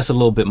 I think that's a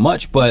little bit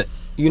much. But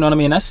you know what I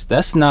mean?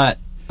 That's not.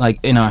 Like,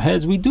 in our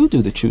heads, we do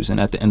the choosing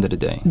at the end of the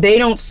day. They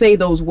don't say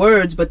those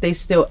words, but they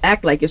still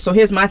act like it. So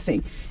here's my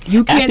thing.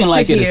 You can't Acting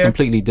like sit it here, is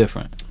completely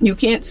different. You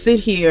can't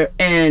sit here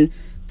and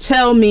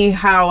tell me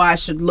how I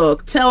should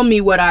look. Tell me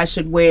what I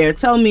should wear.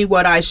 Tell me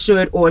what I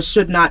should or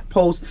should not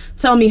post.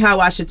 Tell me how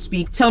I should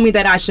speak. Tell me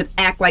that I should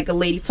act like a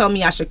lady. Tell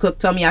me I should cook.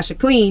 Tell me I should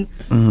clean.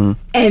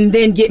 And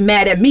then get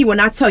mad at me when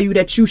I tell you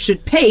that you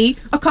should pay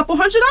a couple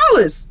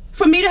 $100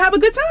 for me to have a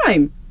good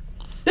time.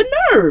 The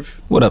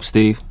nerve. What up,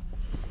 Steve?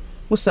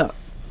 What's up?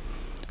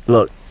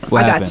 Look,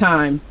 What I happened? got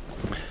time.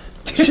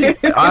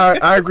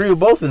 I agree with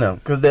both of them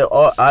because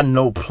I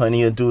know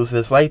plenty of dudes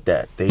that's like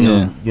that. They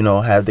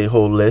have their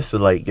whole list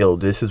of like, yo,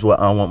 this is what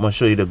I want my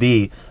shorty to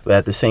be, but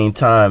at the same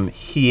time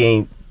he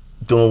ain't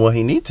doing what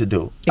he needs to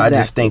do. Exactly. I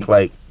just think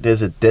like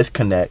there's a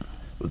disconnect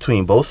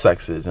between both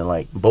sexes and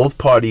like both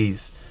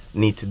parties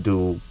need to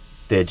do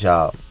their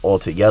job all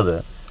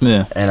together.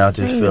 Yeah, and I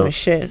just feel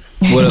shit.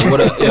 What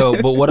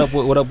up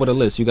with a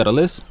list? You got a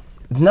list?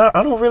 No,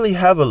 I don't really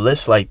have a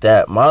list like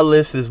that. My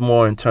list is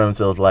more in terms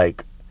of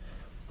like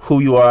who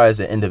you are as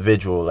an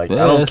individual. Like, I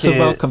don't care. It's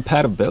about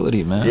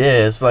compatibility, man.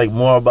 Yeah, it's like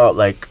more about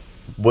like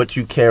what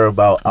you care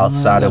about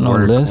outside of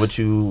work, what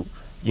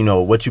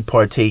you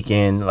partake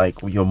in, like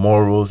your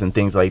morals and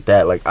things like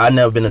that. Like, I've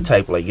never been the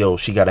type like, yo,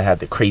 she gotta have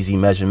the crazy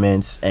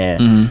measurements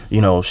and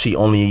she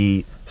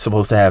only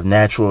supposed to have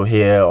natural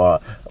hair or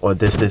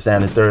this, that,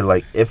 and the third.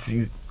 Like, if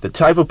you the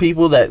type of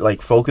people that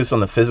like focus on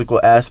the physical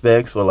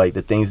aspects or like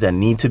the things that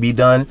need to be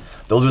done,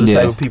 those are the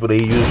type of people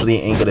that usually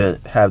ain't gonna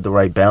have the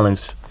right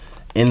balance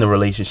in the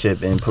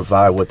relationship and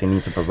provide what they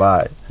need to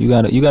provide. You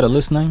got a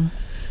list name?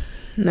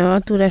 No, I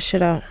threw that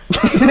shit out.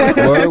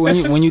 Or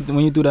when you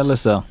do that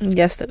list out?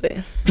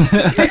 Yesterday. You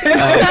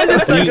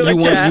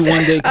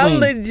one day clean. I'm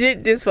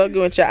legit just fucking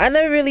with y'all. I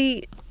never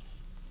really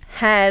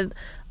had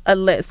a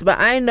list, but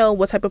I know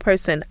what type of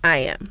person I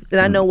am,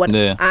 and I know what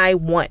I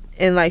want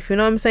in life. You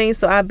know what I'm saying?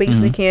 So I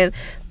basically can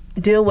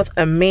deal with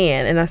a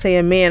man, and I say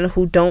a man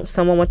who don't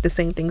someone want the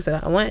same things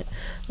that I want.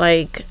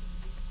 Like,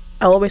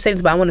 I always say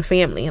this, but I want a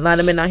family. A lot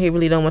of men out here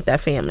really don't want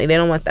that family. They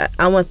don't want that.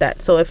 I want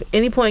that. So if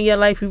any point in your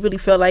life you really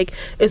feel like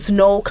it's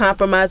no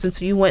compromise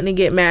until you wanting to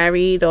get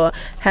married or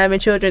having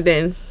children,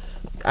 then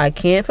I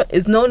can't.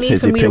 It's no need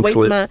for me to waste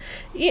my.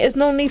 Yeah, it's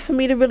no need for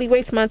me to really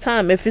waste my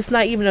time. If it's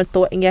not even a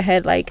thought in your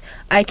head, like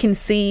I can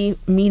see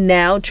me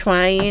now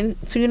trying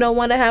to,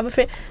 want to have a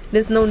family.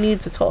 There's no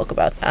need to talk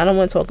about that. I don't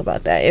want to talk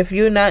about that. If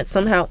you're not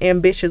somehow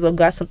ambitious or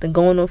got something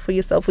going on for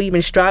yourself or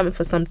even striving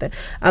for something,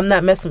 I'm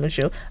not messing with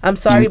you. I'm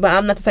sorry, but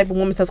I'm not the type of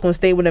woman that's going to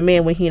stay with a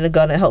man when he ain't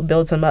gonna help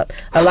build him up.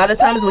 A lot of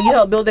times when you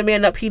help build a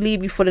man up, he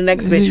leave you for the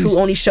next bitch who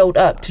only showed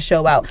up to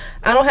show out.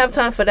 I don't have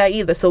time for that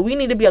either. So we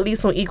need to be at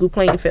least on equal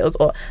playing fields,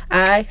 or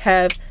I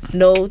have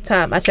no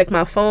time. I check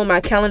my phone, my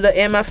calendar,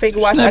 and my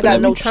figure watch. I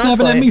got no time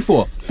for it. Snapping at me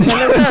for?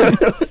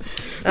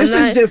 This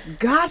is just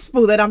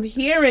gospel that I'm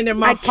hearing in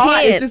my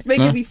heart. It's just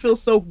making me feel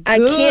so good. I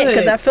can't,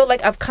 because I feel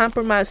like I've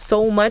compromised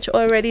so much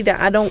already that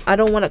I don't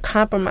want to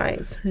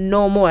compromise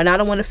no more, and I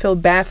don't want to feel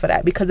bad for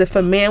that. Because if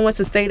a man wants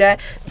to say that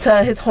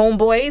to his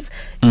homeboys,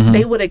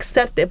 they would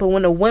accept it. But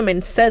when a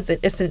woman says it,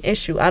 it's an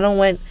issue. I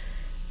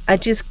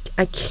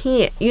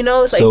can't.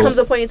 It's like it comes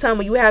a point in time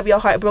when you have your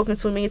heart broken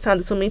so many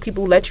times, so many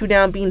people let you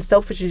down being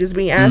selfish and just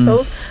being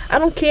assholes. I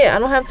don't care. I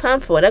don't have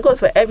time for it. That goes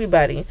for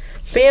everybody.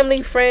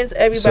 Family, friends,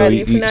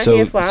 everybody. If you're not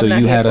here for it, I'm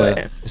not here for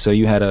it. So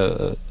you had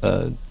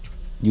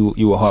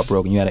you were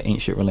heartbroken, you had an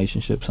ain't shit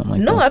relationship, something like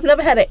that? No, I've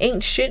never had an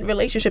ain't shit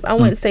relationship. I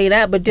wouldn't say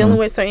that, but dealing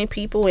with certain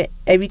people in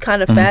every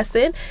kind of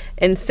facet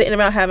and sitting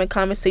around having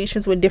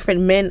conversations with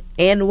different men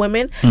and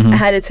women, I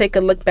had to take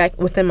a look back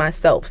within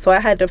myself. So I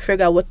had to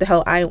figure out what the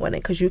hell I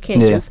wanted, because you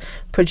can't just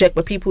project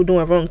what people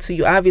doing wrong to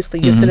you. Obviously,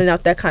 you're sending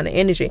out that kind of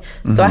energy.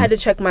 So I had to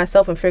check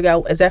myself and figure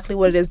out exactly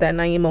what it is that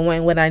Naima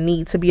want, what I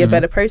need to be a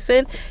better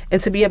person,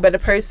 and to be a better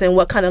person,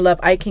 what kind of love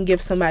I can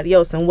give somebody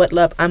else and what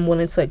love I'm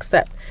willing to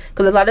accept.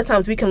 Because a lot of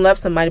times we can love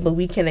somebody, but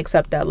we can't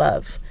accept that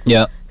love.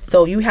 Yeah.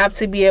 So you have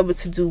to be able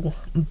to do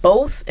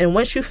both. And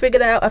once you figure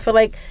that out, I feel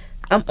like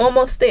I'm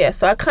almost there.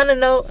 So I kind of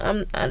know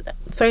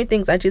certain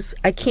things I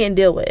can't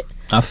deal with.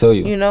 I feel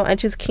you. You know, I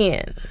just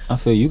can't. I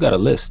feel you got a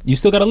list. You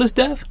still got a list,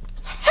 Dev?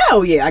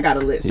 Hell yeah, I got a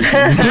list.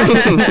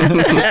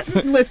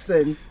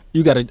 Listen.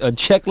 You got a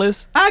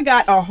checklist? I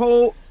got a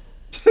whole,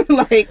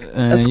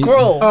 a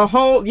scroll. A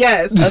whole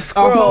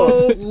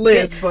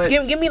list. But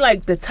give me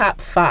like the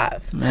top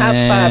 5. Top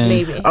 5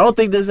 maybe. I don't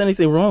think there's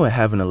anything wrong with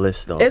having a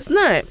list though. It's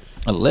not.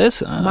 A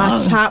list? My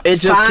top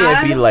It just 5?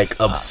 can't be like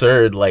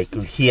absurd. Like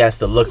he has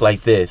to look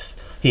like this.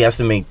 He has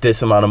to make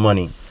this amount of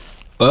money.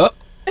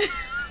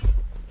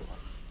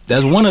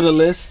 That's one of the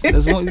lists.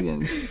 That's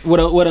one.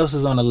 What else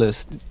is on the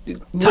list?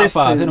 Top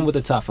 5. Hit him with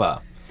the top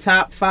 5.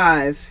 Top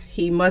 5.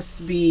 He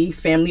must be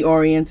family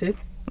oriented.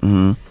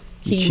 Mm-hmm.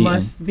 He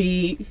must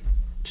be.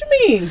 What you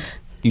mean?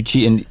 You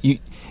cheating?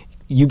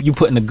 You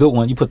putting the good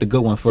one. You put the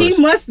good one first.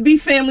 He must be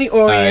family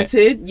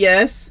oriented. Right.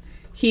 Yes.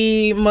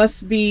 He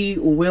must be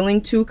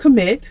willing to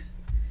commit.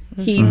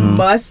 He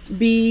must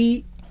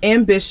be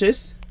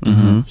ambitious.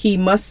 He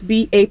must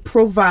be a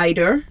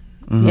provider.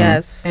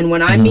 Yes. And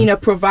when I mean a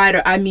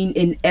provider, I mean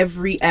in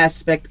every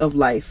aspect of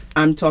life.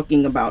 I'm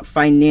talking about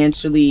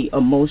financially,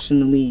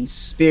 emotionally,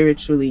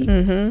 spiritually.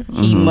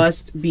 He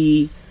must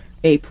be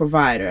a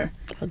provider.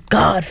 A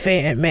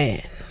God-fearing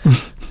man.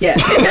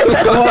 Yes.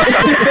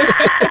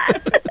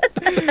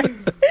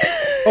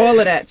 All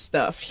of that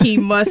stuff. He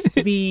must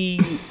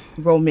be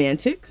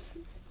romantic.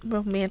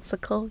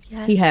 Romantical,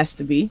 yes. He has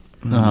to be.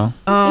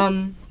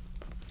 And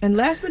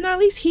last but not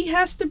least, he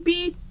has to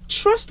be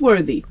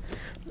trustworthy.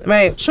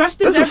 Right.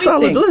 Trust is that's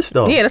everything. A solid list,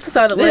 though. Yeah, that's a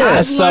solid list.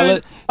 That's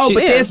solid. But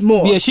there's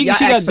more. Yeah, she got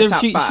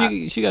different.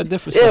 She got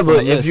different. Yeah, stuff but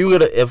on the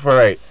list. if all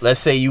right, let's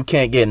say you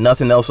can't get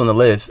nothing else on the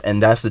list,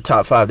 and that's the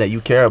top 5 that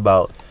you care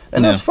about,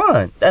 and that's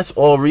fine. That's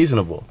all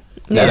reasonable.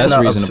 Yeah, that's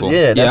reasonable.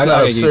 That's I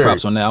gotta absurd. give you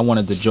props on that. I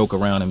wanted to joke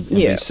around and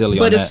be silly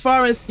on that. But as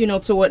far as,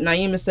 to what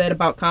Naima said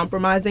about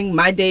compromising,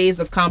 my days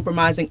of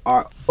compromising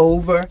are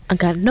over. I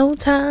got no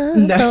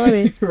time for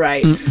it.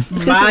 Right.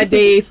 My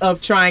days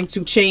of trying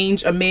to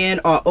change a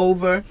man are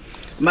over.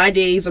 My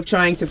days of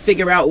trying to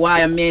figure out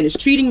why a man is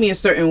treating me a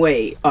certain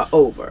way are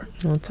over.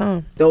 No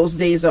time. Those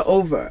days are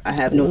over. I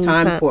have no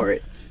time for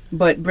it.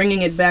 But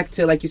bringing it back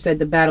to, like you said,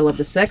 the battle of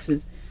the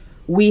sexes,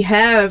 we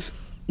have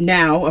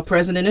now a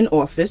president in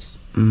office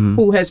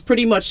who has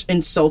pretty much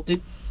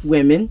insulted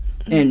women,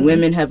 and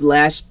women have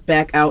lashed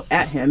back out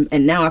at him.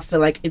 And now I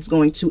feel like it's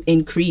going to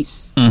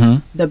increase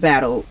the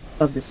battle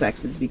of the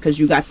sexes, because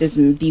you got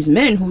these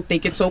men who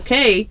think it's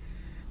okay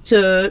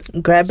to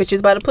grab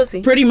bitches by the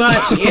pussy. Pretty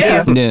much,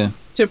 yeah. Yeah.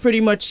 To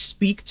pretty much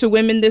speak to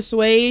women this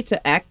way,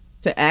 to act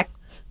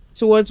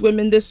towards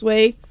women this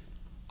way.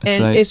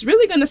 And it's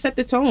really going to set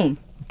the tone.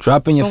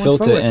 Dropping your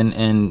filter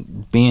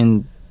and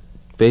being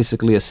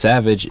basically a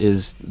savage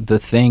is the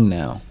thing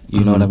now.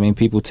 You know what I mean?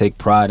 People take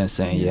pride in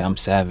saying, yeah, I'm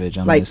savage,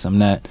 I'm this, I'm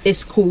that.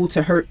 It's cool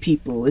to hurt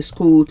people. It's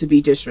cool to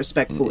be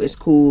disrespectful. It's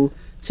cool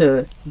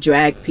to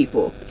drag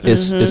people.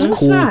 It's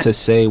cool to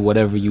say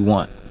whatever you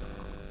want.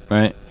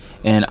 Right?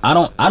 And I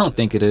don't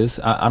think it is.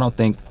 I don't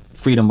think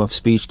freedom of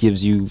speech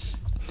gives you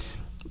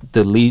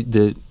the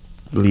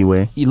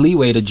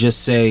leeway to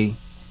just say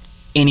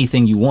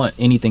anything you want,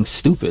 anything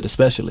stupid,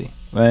 especially,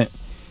 right?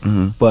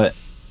 But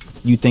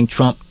you think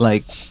Trump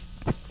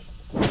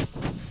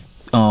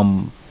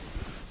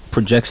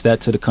projects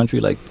that to the country?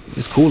 Like,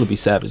 it's cool to be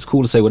savage. It's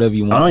cool to say whatever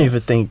you want. I don't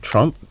even think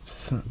Trump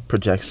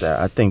projects that.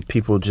 I think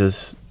people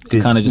just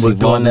kind of just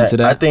evolved into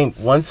that. I think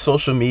once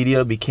social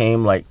media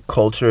became like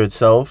culture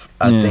itself,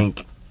 I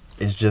think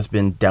it's just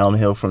been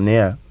downhill from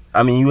there.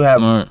 I mean, you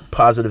have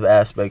positive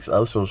aspects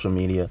of social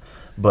media,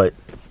 but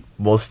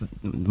most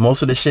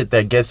of the shit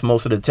that gets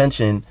most of the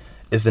attention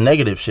is the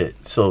negative shit.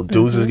 So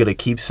dudes is gonna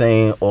keep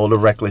saying all the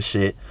reckless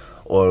shit,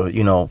 or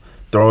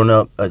throwing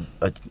up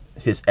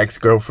his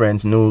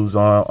ex-girlfriend's news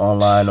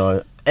online,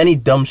 or any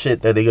dumb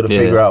shit that they're gonna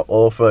figure out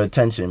all for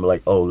attention. But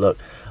like, oh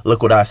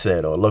look what I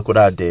said, or look what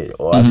I did,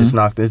 or I just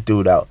knocked this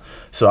dude out.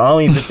 So I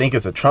don't even think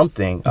it's a Trump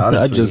thing,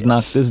 honestly. I just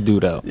knocked this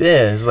dude out.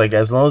 Yeah, it's like,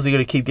 as long as they're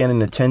gonna keep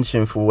getting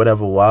attention for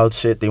whatever wild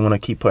shit they want to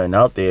keep putting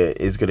out there,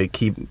 it's gonna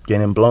keep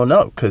getting blown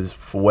up, because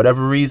for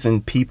whatever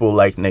reason people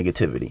like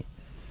negativity.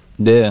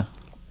 Yeah,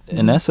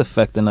 and that's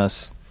affecting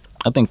us.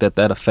 I think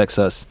that affects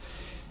us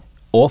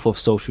off of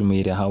social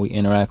media, how we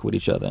interact with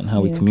each other and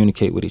how we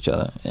communicate with each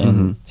other,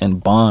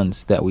 and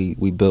bonds that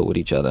we build with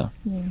each other.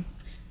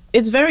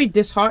 It's very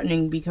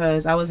disheartening,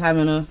 because I was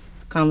having a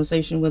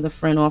conversation with a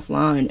friend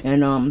offline,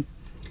 and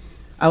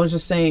I was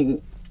just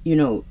saying, you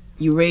know,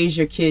 you raise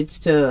your kids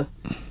to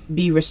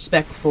be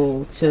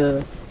respectful,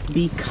 to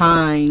be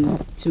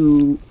kind,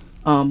 to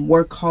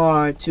work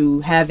hard,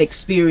 to have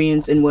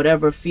experience in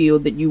whatever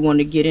field that you want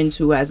to get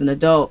into as an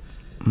adult.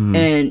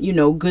 And, you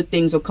know, good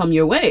things will come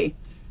your way.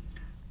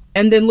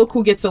 And then look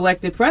who gets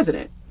elected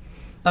president.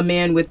 A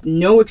man with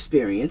no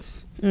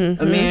experience,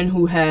 a man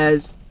who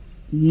has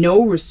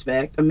no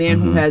respect, a man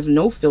who has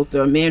no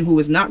filter, a man who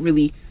is not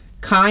really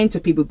kind to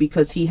people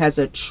because he has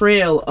a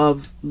trail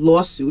of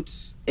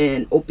lawsuits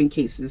and open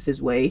cases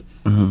his way.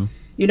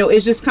 You know,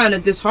 it's just kind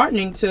of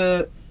disheartening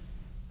to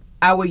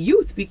our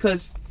youth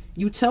because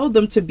you tell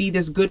them to be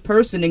this good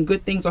person and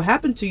good things will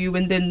happen to you,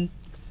 and then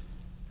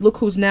look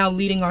who's now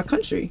leading our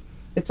country.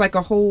 It's like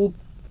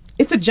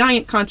it's a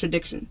giant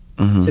contradiction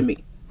to me.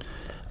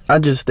 I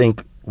just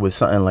think with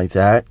something like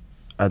that,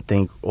 I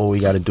think all we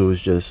got to do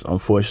is just,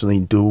 unfortunately,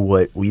 do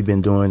what we've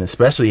been doing,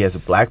 especially as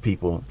Black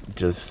people,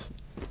 just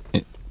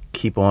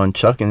keep on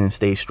chucking and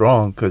stay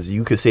strong, because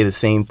you could say the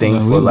same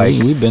thing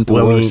we've been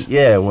through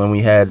when we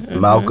had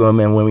Malcolm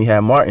and when we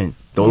had Martin.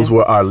 Those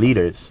were our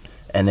leaders,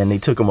 and then they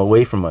took them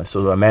away from us.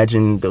 So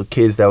imagine the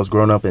kids that was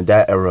growing up in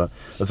that era.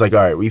 It's like, all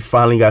right, we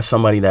finally got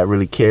somebody that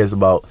really cares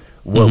about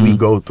what we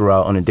go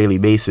throughout on a daily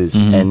basis,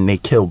 and they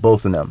killed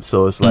both of them.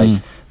 So it's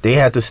like they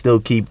had to still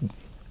keep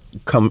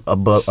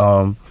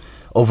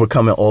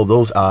overcoming all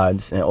those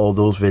odds and all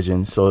those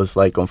visions. So it's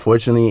like,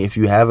 unfortunately, if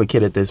you have a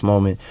kid at this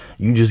moment,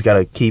 you just got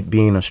to keep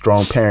being a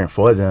strong parent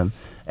for them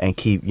and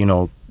keep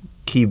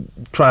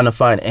trying to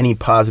find any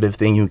positive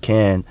thing you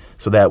can,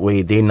 so that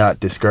way they're not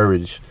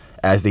discouraged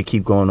as they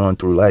keep going on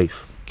through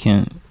life.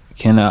 Can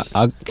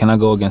I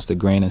go against the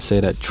grain and say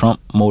that Trump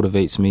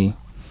motivates me?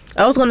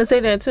 I was going to say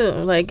that too.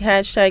 Like,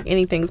 hashtag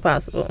anything's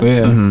possible.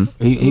 Yeah,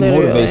 he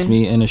motivates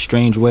me in a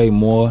strange way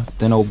more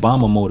than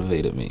Obama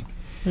motivated me,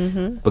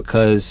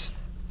 because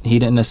he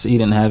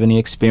didn't have any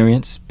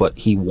experience, but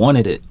he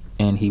wanted it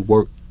and he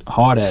worked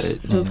hard at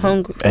it. He was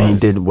hungry, and he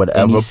did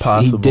whatever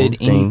possible. He did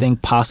anything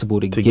possible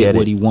to get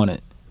what he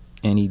wanted,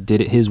 and he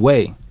did it his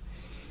way.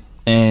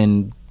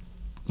 And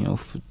you know,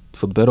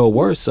 for better or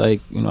worse, like,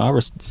 you know,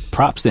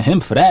 props to him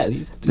for that.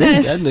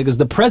 That nigga's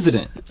the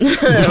president.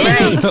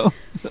 Right. You know?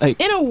 Like,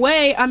 in a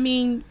way, I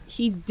mean,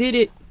 he did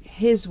it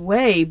his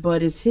way,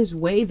 but is his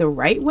way the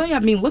right way? I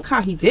mean, look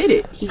how he did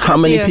it. How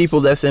many people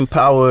that's in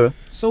power,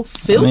 so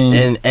filthy,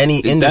 in any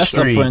industry, that's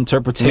up for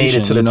interpretation, made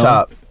it to the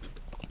top?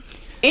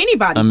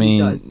 Anybody who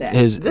does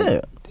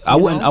that. I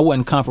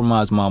wouldn't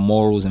compromise my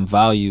morals and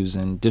values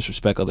and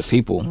disrespect other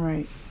people.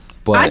 Right.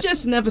 But I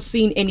just never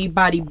seen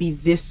anybody be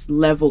this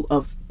level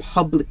of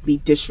publicly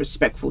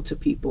disrespectful to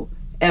people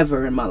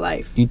ever in my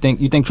life. You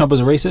think Trump is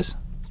a racist?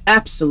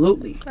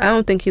 Absolutely. I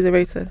don't think he's a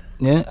racist.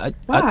 Yeah.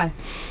 Why? I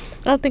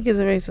don't think he's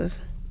a racist.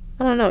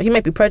 I don't know. He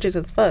might be prejudiced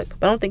as fuck,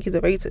 but I don't think he's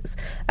a racist.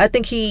 I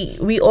think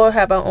we all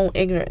have our own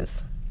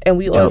ignorance. And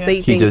we all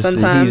say things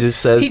sometimes.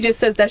 He just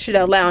says that shit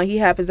out loud. And he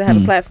happens to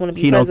have a platform to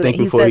be president. He don't think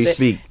before he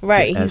speaks.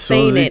 Right. As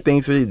soon as he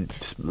thinks it, he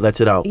just lets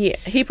it out. Yeah.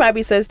 He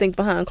probably says things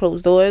behind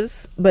closed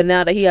doors, but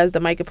now that he has the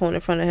microphone in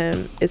front of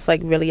him, it's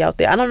like really out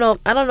there. I don't know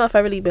if I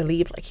really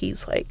believe like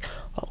he's like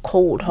a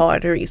cold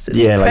hard racist.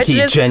 Yeah, like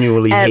he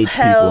genuinely hates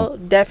people.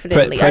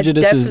 Definitely.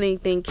 Prejudice I definitely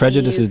think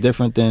prejudice is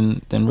different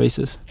than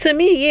racist. To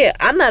me, yeah.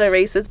 I'm not a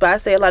racist, but I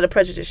say a lot of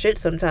prejudice shit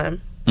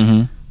sometimes.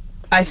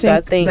 I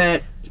think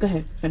that. Go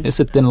ahead. Finish. It's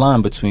a thin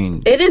line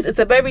between. It is. It's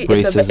a very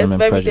prejudice.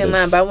 thin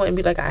line. But I wouldn't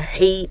be like, I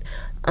hate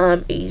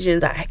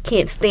Asians. I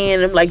can't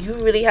stand them. Like, you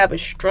really have a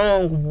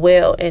strong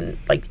will and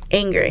like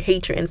anger and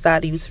hatred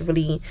inside of you to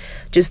really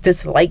just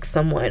dislike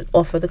someone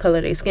off of the color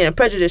of their skin. And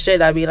prejudice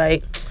shit, I'd be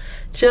like,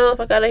 chill,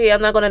 fuck out of here.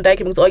 I'm not gonna die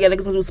because all y'all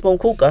niggas gonna do spoon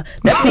kuka.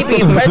 That's me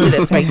being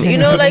prejudiced right there. You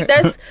know, like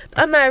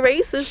I'm not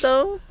racist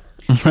though.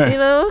 You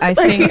know, I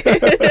think.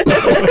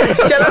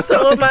 Shout out to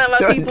all my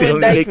people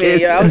in Dykeman.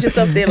 Yo, I was just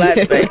up there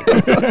last night.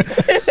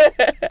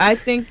 I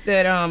think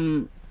that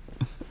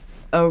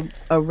a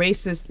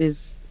racist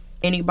is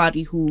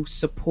anybody who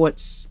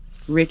supports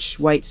rich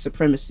white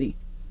supremacy,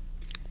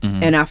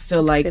 and I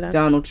feel like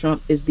Donald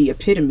Trump is the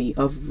epitome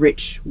of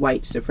rich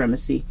white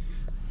supremacy,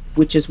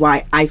 which is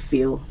why I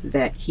feel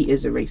that he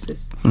is a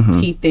racist.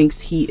 He thinks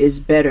he is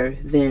better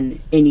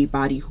than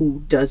anybody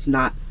who does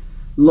not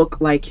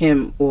look like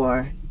him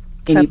or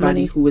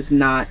anybody who is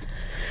not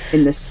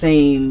in the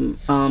same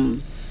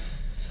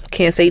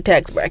can't say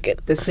tax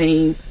bracket. The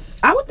same.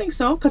 I would think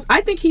so, because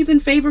I think he's in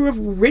favor of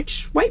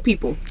rich white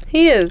people.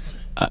 He is.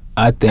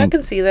 I think I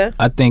can see that.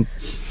 I think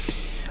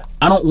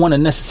I don't want to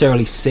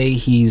necessarily say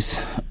he's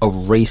a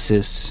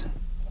racist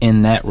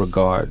in that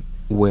regard,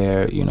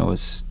 where, you know,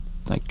 it's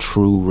like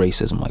true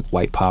racism, like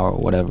white power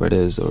or whatever it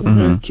is, or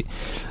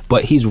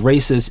but he's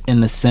racist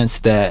in the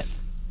sense that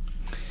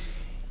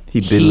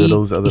he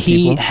belittles other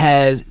people.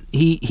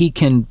 He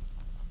can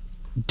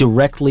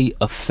directly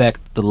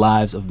affect the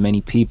lives of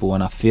many people,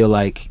 and I feel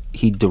like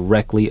he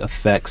directly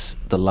affects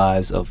the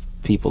lives of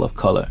people of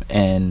color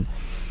and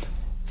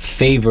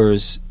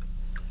favors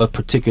a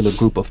particular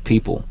group of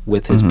people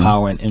with his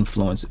power and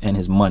influence and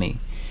his money.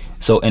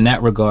 So in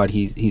that regard,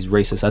 he's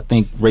racist. I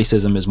think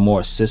racism is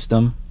more a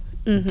system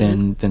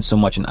than so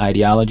much an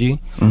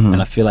ideology.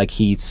 And I feel like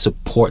he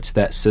supports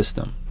that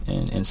system.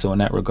 And so in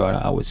that regard,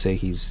 I would say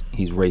he's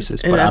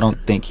racist. But I don't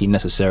think he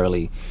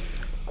necessarily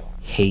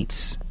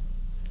hates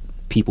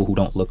people who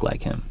don't look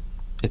like him,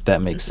 if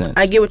that makes sense.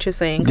 I get what you're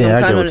saying. Yeah, I'm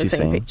I kind get of what on the you're same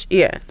saying. page.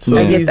 Yeah, So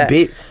I get he's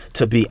that.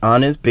 to be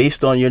honest,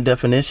 based on your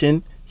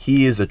definition,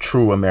 he is a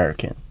true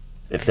American.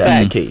 If that's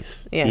Facts. the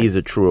case, Yeah. he's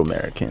a true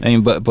American. I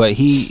mean, but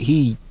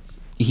he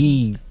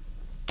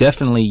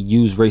definitely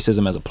used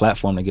racism as a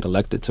platform to get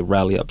elected, to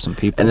rally up some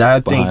people. And I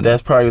think behind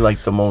that's him. probably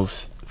like the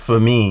most, for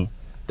me,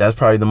 that's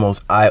probably the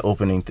most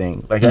eye-opening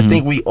thing. Like, I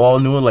think we all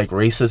knew like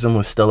racism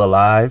was still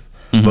alive,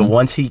 but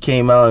once he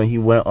came out and he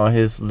went on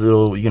his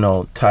little,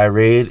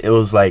 tirade, it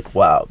was like,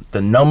 wow,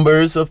 the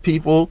numbers of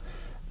people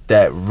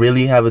that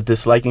really have a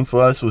disliking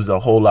for us was a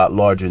whole lot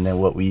larger than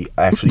what we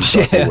actually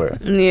thought they were.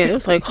 Yeah, it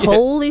was like,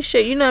 holy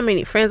shit. You know how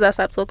many friends I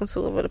stopped talking to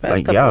over the past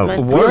Like, couple of y'all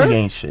months? really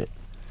ain't shit.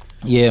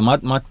 Yeah,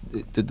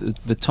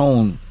 the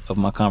tone of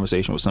my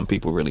conversation with some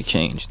people really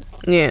changed.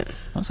 Yeah.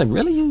 I was like,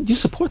 really? You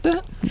support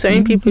that?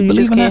 Certain people you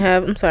believe just in can't that?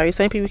 have. I'm sorry.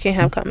 Certain people you can't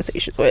have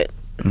conversations with,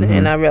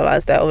 and I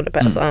realized that over the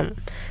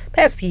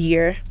past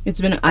year.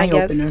 It's been an I eye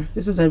guess. opener.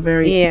 This is a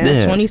very Yeah.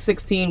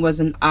 2016 was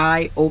an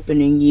eye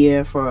opening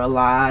year for a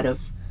lot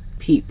of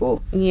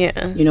people. Yeah.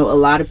 A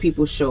lot of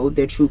people showed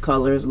their true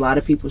colors. A lot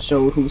of people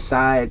showed whose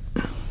side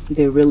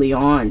they're really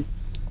on,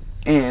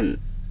 and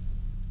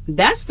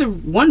that's the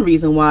one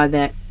reason why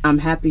that I'm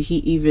happy he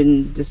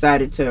even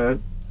decided to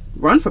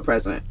run for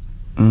president,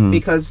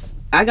 because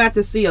I got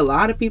to see a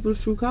lot of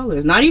people's true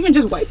colors. Not even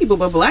just white people,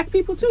 but black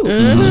people too.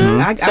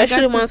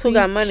 Especially the ones who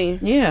got money.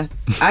 Yeah,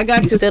 I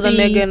got to Still see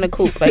a nigga in the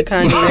coop, like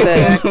Kanye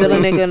said. I'm still a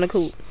nigga in the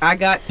coop. I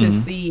got to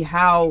see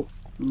how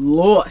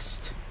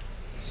lost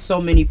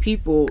so many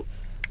people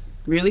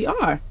really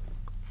are.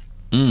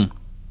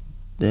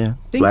 Yeah.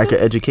 Think Lack so?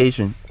 of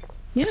education.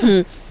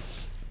 Yeah.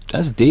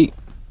 That's deep.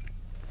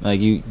 Like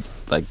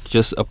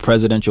just a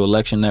presidential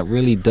election that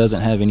really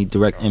doesn't have any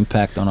direct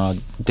impact on our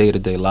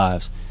day-to-day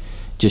lives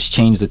just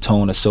changed the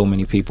tone of so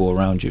many people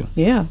around you.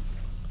 Yeah.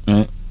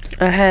 Right?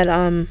 I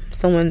had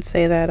someone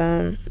say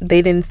that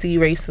they didn't see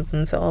racism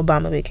until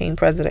Obama became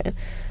president.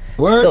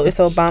 Word? So it's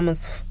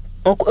Obama's.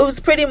 It was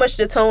pretty much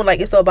the tone,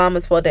 like it's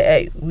Obama's fault that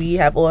hey, we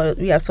have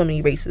so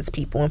many racist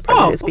people and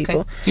prejudiced okay.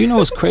 people. You know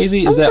what's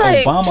crazy is I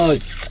that was like,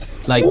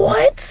 Obama, like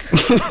What?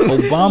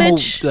 Obama,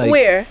 Bitch, like,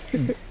 where?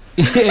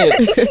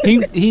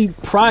 yeah, he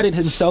prided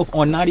himself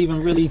on not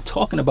even really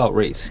talking about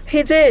race,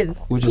 He did.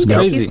 which is He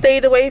crazy.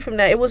 stayed away from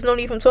that. It was no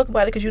need for him to talk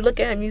about it because you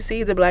look at him, you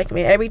see the black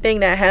man.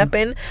 Everything that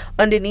happened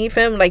underneath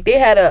him, like they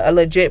had a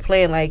legit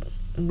plan. Like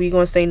we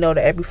gonna say no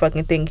to every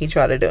fucking thing he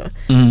tried to do.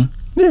 Mhm.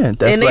 Yeah,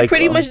 that's And they like,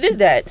 pretty much did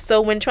that.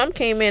 So when Trump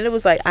came in, it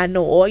was like, I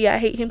know all y'all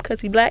hate him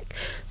because he black,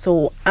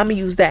 so I'm gonna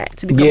use that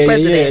to become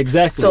president. Yeah,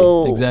 exactly.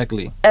 So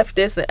exactly. F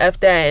this and F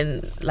that,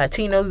 and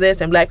Latinos this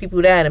and black people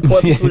that and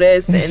poor people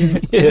this,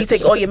 and you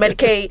take all your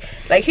Medicaid.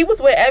 Like he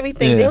was with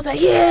everything. Yeah. They was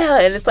like,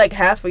 yeah, and it's like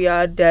half of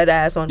y'all dead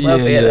ass on Yeah,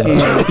 welfare.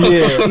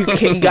 yeah.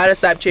 You gotta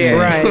stop cheering.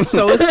 Right.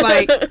 So it's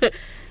like,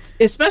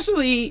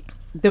 especially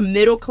the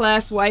middle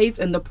class whites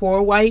and the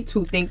poor whites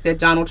who think that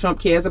Donald Trump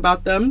cares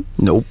about them.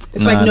 Nope.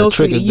 It's like, no,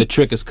 sweetie, the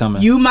trick is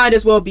coming. you might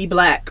as well be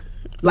black.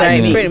 Like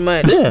Right, me. pretty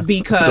much. Yeah.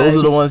 Because Those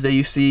are the ones that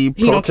you see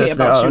he don't care protesting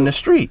about out you. on the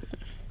street.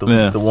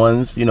 The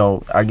ones,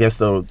 I guess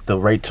the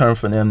right term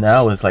for them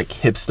now is like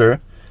hipster.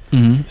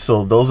 Mhm.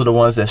 So those are the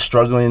ones that's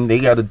struggling. They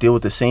got to deal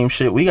with the same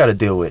shit we got to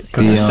deal with.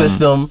 Because the Yeah.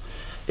 system,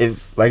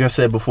 like I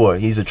said before,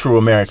 he's a true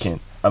American.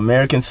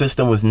 American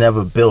system was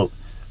never built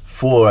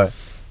for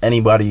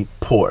anybody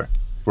poor,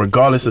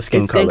 regardless of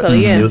skin color.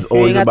 Yeah. It was You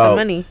always ain't got the about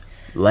money.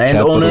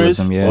 landowners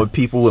Capitalism, yeah. or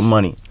people with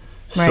money.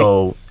 Right.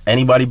 So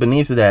anybody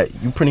beneath that,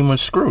 you pretty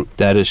much screwed.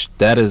 That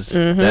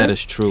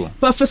is true.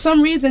 But for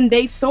some reason,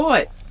 they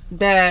thought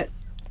that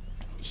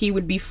he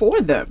would be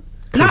for them.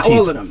 Not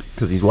all of them.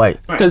 Because he's white.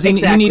 Right, Because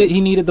exactly.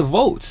 he needed the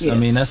votes. Yeah. I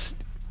mean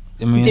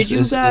Did it's, you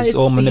it's guys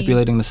all see-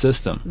 manipulating the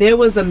system. There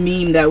was a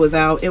meme that was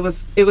out. It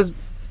was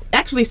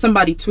actually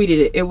somebody tweeted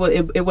it.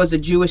 It was a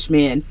Jewish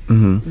man.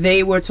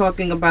 They were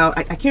talking about.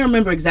 I can't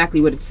remember exactly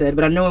what it said,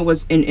 but I know it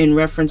was in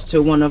reference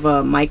to one of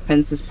Mike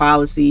Pence's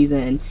policies,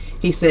 and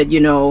he said,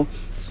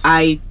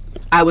 I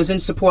was in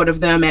support of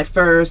them at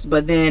first,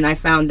 but then I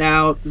found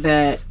out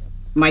that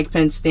Mike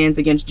Pence stands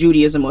against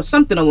Judaism or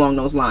something along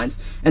those lines.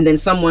 And then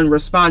someone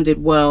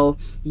responded, well,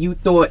 you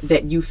thought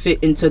that you fit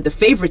into the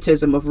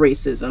favoritism of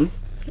racism.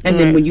 And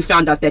then when you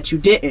found out that you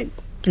didn't,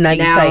 Now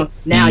you tight.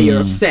 now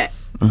you're upset.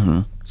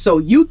 So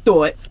you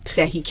thought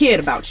that he cared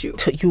about you.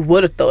 You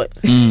would have thought.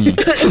 You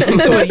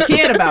thought he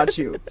cared about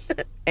you.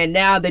 And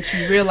now that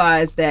you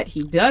realize that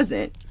he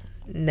doesn't,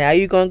 Now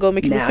you're gonna go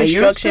make your Now you're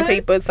construction upset?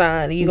 paper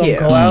sign. You're gonna Yeah.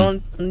 go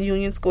out on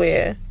Union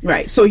Square.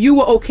 right. So you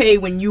were okay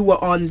when you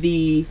were on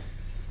the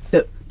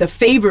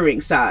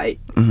favoring side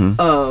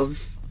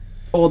of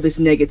all this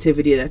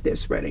negativity that they're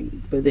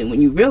spreading. But then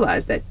when you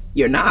realize that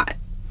you're not.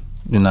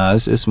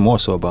 It's more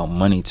so about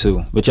money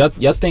too. But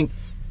y'all think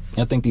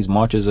these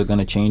marches are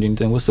gonna change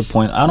anything? What's the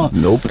point?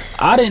 Nope.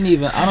 I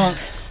don't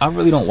I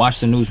really don't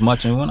watch the news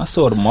much, and when I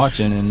saw the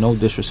marching, and no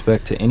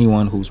disrespect to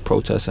anyone who's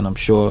protesting, I'm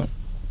sure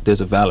there's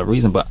a valid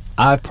reason, but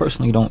I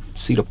personally don't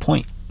see the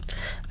point.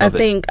 I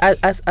think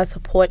I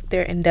support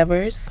their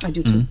endeavors. I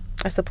do too.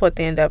 Mm-hmm. I support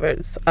their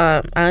endeavors.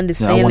 I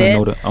understand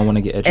I want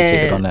to get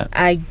educated and on that.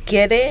 I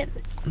get it,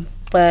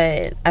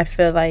 but I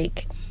feel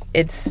like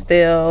it's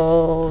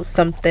still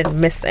something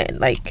missing.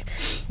 Like,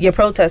 you're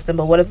protesting,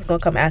 but what is going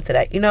to come after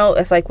that? You know,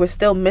 it's like we're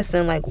still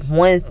missing like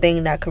one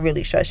thing that could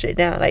really shut shit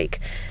down. Like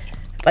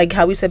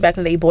how we said back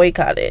in the day,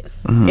 boycotted.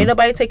 Ain't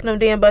nobody taking them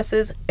damn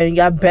buses, and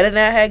y'all better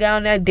not have got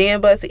on that damn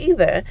bus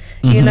either.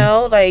 You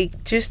know,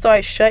 like, just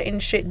start shutting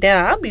shit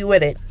down. I'll be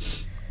with it.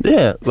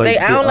 Yeah, like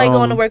I don't like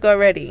going to work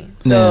already,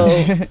 so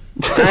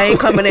I ain't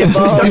coming in for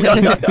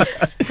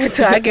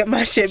until I get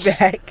my shit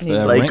back.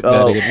 Like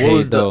what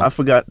was I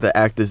forgot the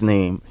actor's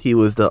name. He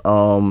was the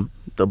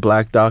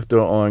black doctor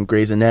on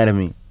Grey's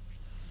Anatomy.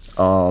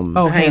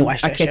 I ain't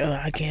watched that show.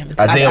 I can't.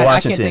 Isaiah Washington.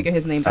 I can't think of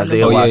his name.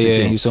 Isaiah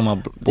Washington. Yeah, he was talking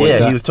about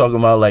boycott. He was talking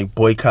about like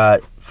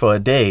boycott for a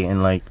day,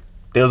 and like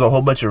there was a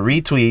whole bunch of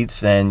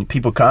retweets and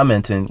people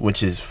commenting,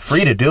 which is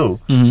free to do.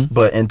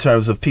 But in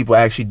terms of people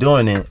actually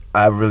doing it,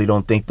 I really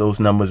don't think those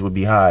numbers would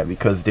be high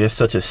because there's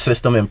such a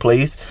system in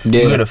place.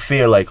 You're gonna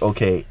fear like,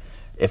 okay,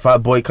 if I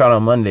boycott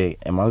on Monday,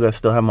 am I gonna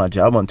still have my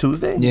job on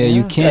Tuesday? Yeah,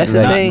 you can't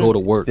not go to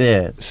work.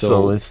 Yeah,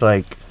 so it's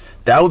like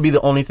that would be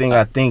the only thing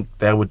I think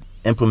that would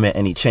implement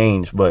any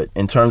change. But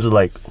in terms of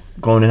like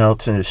going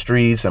out in the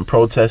streets and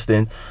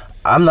protesting,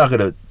 I'm not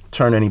gonna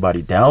turn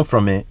anybody down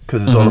from it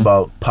because it's all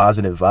about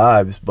positive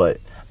vibes, but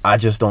I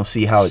just don't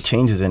see how it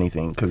changes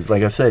anything because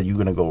like I said, you're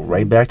gonna go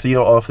right back to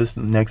your office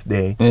the next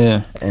day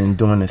and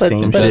doing the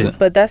same shit.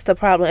 But that's the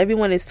problem.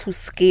 Everyone is too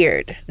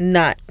scared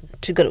not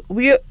to go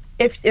to,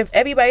 if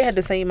everybody had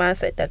the same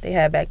mindset that they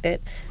had back then,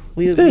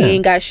 we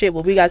ain't got shit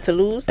what we got to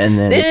lose, and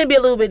then it'd be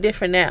a little bit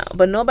different now.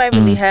 But nobody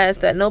really has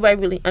that. Nobody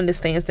really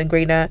understands the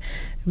greater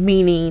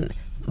meaning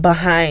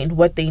behind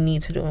what they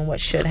need to do and what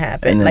should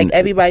happen. Like,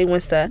 everybody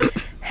wants to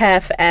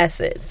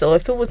half-ass it. So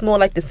if it was more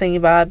like the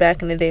same vibe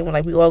back in the day when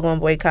like we all gonna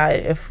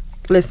boycott,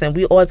 listen,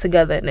 we all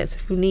together in this.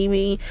 If you need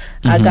me,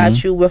 I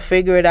got you. We'll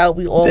figure it out.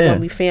 We all gonna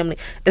be family.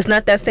 It's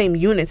not that same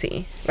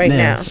unity right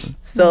now.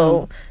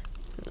 So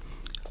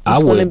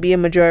it's going to be a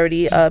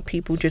majority of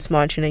people just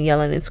marching and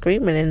yelling and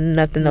screaming, and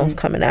nothing else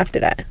coming after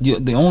that.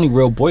 The only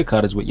real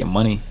boycott is with your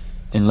money.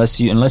 Unless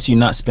you're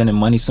not spending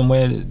money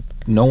somewhere,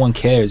 no one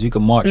cares. You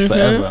can march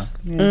forever.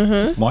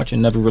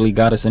 Marching never really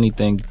got us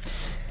anything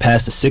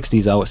past the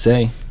 60s, I would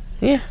say.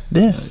 Yeah.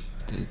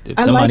 If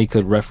somebody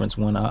could reference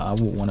one, I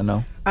would want to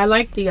know. I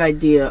like the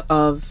idea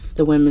of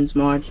the Women's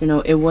March. You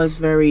know, it was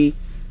very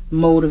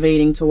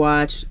motivating to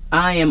watch.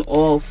 I am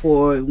all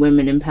for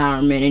women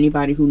empowerment.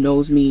 Anybody who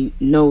knows me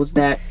knows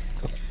that.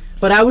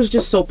 But I was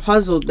just so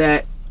puzzled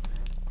that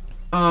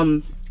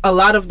a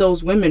lot of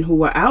those women who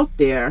were out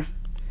there,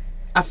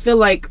 I feel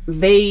like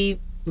they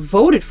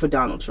voted for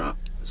Donald Trump.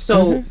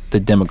 So the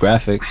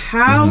demographic.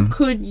 How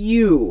could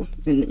you,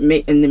 and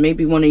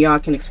maybe one of y'all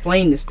can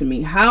explain this to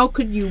me, how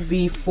could you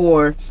be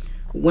for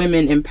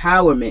women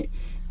empowerment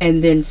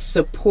and then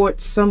support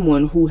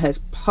someone who has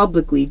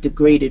publicly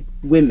degraded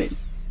women?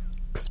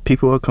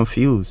 People are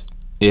confused.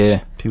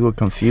 Yeah. People are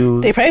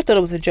confused. They probably thought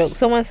it was a joke.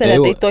 Someone said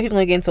that they thought he was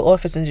going to get into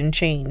office and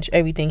change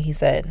everything he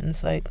said. And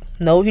it's like,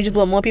 no, he just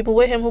want more people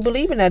with him who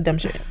believe in that dumb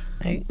shit.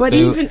 Like, but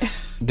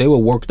they were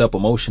worked up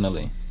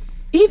emotionally.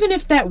 Even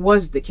if that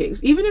was the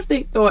case, even if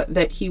they thought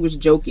that he was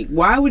joking,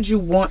 why would you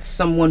want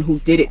someone who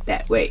did it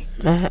that way?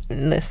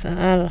 Listen,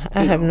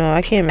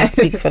 I can't even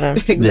speak for them.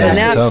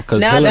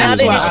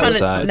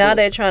 Now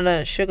they're trying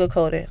to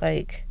sugarcoat it.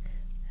 Like,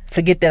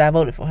 forget that I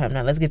voted for him.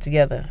 Now let's get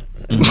together.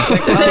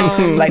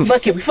 Like,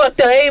 fuck it, we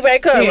fucked up. Everybody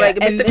come. Like a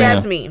Mr.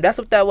 Krabs meme. That's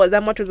what that was.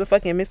 That much was a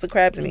fucking Mr.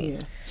 Krabs meme.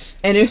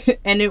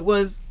 And it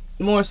was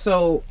more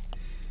so.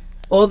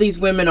 All these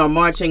women are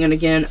marching, and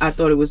again, I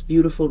thought it was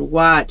beautiful to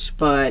watch,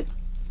 but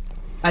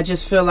I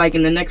just feel like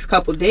in the next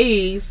couple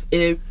days,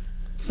 if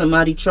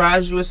somebody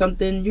tries you or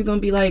something, you're gonna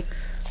be like,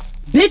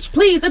 bitch,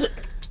 please.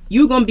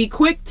 You're gonna be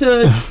quick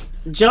to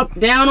jump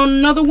down on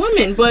another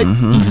woman, but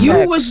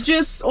you was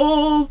just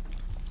all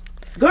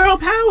girl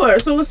power.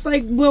 So it's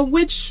like, well,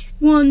 which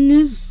one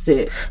is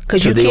it?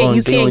 Because you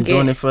can't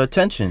doing it for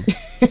attention,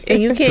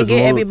 and you can't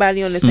get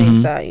everybody on the same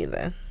side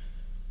either.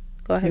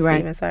 Go ahead,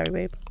 Steven. Sorry,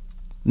 babe.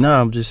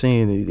 No, I'm just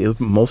saying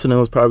most of them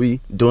was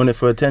probably doing it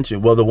for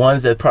attention. Well, the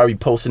ones that probably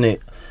posting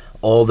it,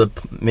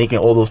 making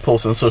all those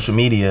posts on social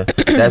media,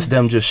 that's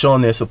them just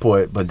showing their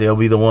support. But they'll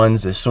be the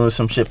ones, as soon as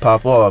some shit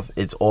pop off,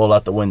 it's all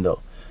out the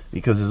window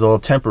because it's all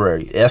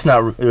temporary. That's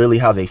not really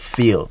how they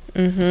feel.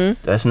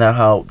 That's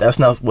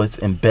not what's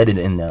embedded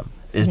in them.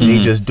 Is they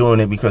just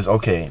doing it because,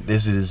 okay,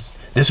 this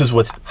is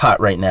what's hot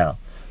right now,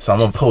 so I'm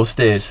gonna post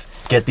this,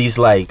 get these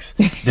likes,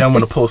 then I'm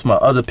gonna post my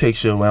other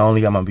picture where I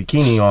only got my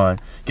bikini on,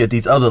 get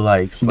these other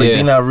likes. Like,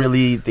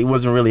 they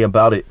wasn't really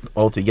about it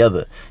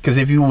altogether. Because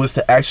if you was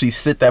to actually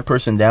sit that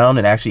person down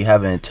and actually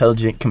have an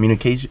intelligent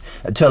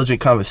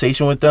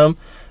conversation with them,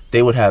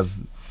 they would have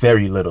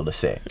very little to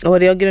say. Or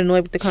they'll get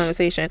annoyed with the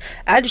conversation.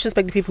 I just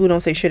respect the people who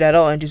don't say shit at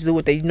all and just do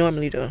what they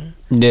normally do.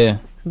 Yeah.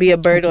 Be a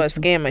bird or a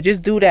scammer.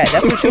 Just do that.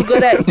 That's what you're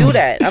good at. Do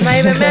that. I'm not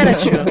even mad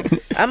at you.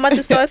 I'm about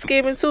to start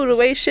scamming too. The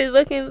way shit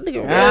looking real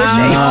shady.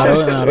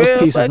 Nah, those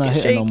pieces not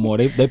hitting shaky. no more.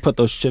 They put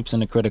those chips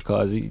in the credit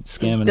cards. You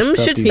scamming Them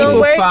stuff. shits don't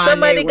work.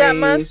 Somebody got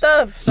my ways.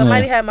 stuff.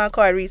 Somebody had my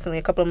card recently,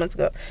 a couple of months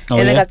ago,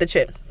 and they got the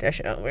chip. That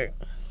shit don't work.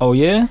 Oh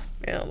yeah.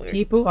 Yeah, don't work.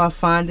 People are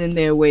finding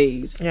their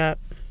ways. Yeah.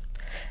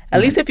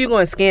 At least if you're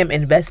going to scam,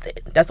 invest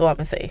it. That's all I'm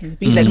gonna say.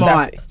 Be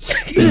smart.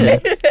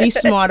 Be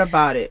smart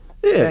about it.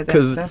 Yeah,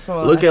 because that's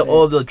all look I at say.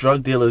 all the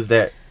drug dealers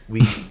that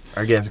we,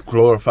 I guess,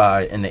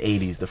 glorify in the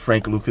 80s, the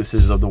Frank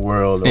Lucases of the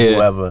world or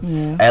whoever.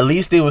 Yeah. At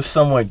least they was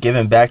somewhat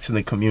giving back to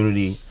the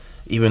community,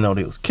 even though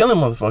they was killing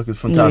motherfuckers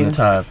from time to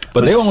time.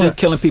 But they were only still-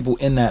 killing people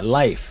in that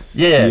life.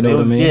 Yeah, You know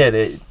what I mean? Yeah,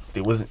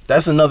 they wasn't.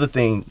 That's another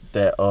thing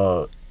that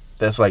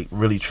that's like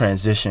really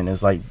transition.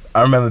 Is like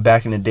I remember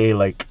back in the day,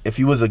 like if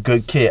you was a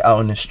good kid out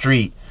in the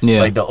street,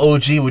 like the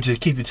OG would just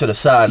keep you to the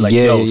side, like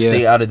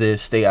stay out of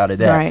this, stay out of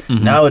that. Right.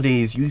 Mhm.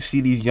 Nowadays, you see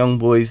these young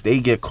boys, they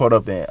get caught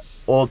up in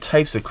all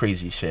types of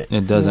crazy shit.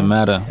 It doesn't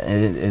matter.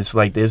 And it's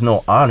like there's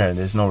no honor,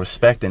 there's no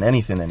respect in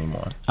anything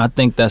anymore. I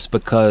think that's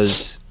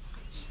because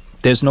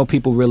there's no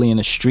people really in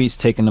the streets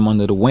taking them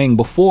under the wing.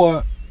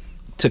 Before,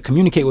 to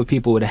communicate with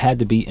people, it had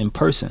to be in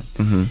person.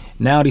 Mm-hmm.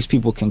 Now these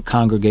people can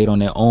congregate on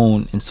their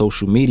own in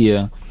social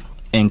media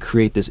and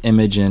create this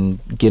image and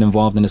get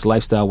involved in this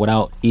lifestyle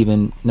without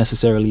even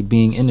necessarily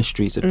being in the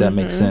streets, if that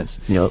makes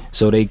sense. Yep.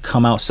 So they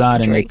come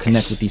outside and they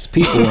connect with these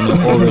people, and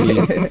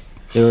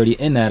they're already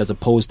in that, as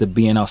opposed to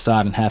being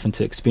outside and having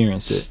to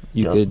experience it.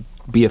 You could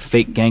be a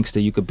fake gangster,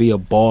 you could be a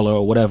baller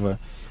or whatever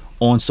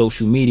on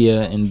social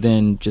media, and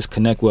then just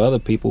connect with other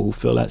people who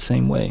feel that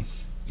same way.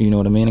 You know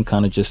what I mean? And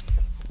kind of just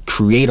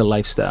create a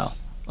lifestyle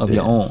of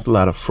your own It's a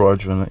lot of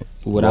fraudulent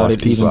without lost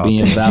it people even out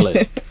being there.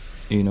 valid.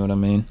 You know what I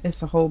mean?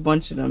 It's a whole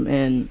bunch of them,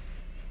 and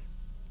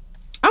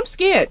I'm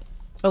scared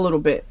a little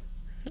bit.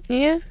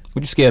 Yeah.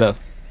 What you scared of?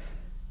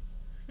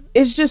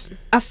 It's just,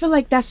 I feel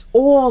like that's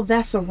all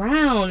that's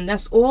around.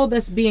 That's all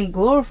that's being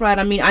glorified.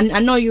 I mean, I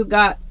know you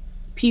got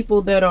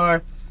people that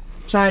are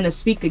trying to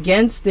speak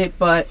against it,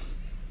 but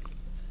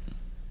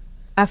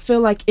I feel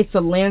like it's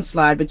a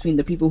landslide between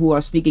the people who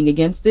are speaking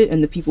against it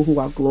and the people who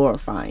are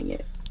glorifying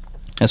it.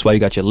 That's why you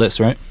got your list,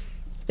 right?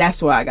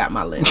 That's why I got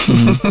my list.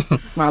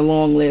 My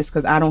long list,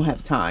 because I don't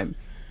have time.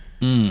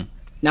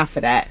 Not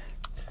for that.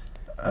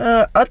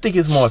 I think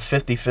it's more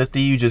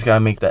 50-50. You just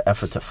gotta make the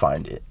effort to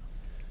find it.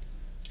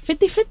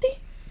 50-50?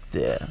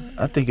 Yeah,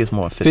 I think it's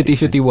more 50-50.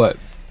 50-50 what?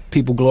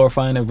 People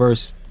glorifying it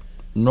versus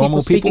normal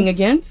people? Speaking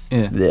against?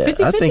 Yeah. Yeah, 50-50?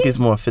 I think it's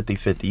more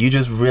 50-50. You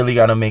just really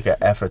gotta make an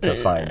effort to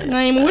find it.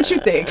 I mean, what you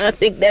think? I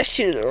think that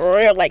shit is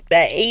real, like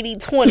that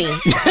 80-20.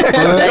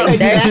 Like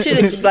that shit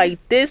is like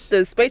this,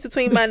 the space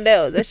between my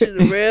nails. That shit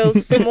is real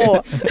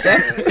small.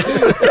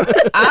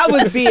 I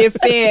was being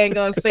fair and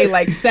gonna say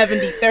like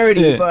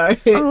 70-30, but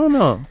I don't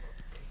know.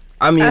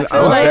 I mean, I feel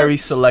I'm like- very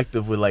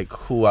selective with like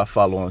who I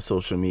follow on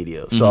social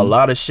media. So a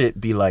lot of shit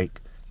be like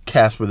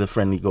Casper the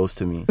Friendly Ghost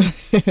to me.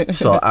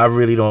 So I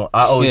really don't.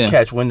 I always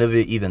catch wind of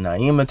it. Either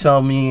Naima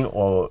tell me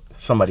or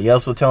somebody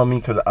else will tell me,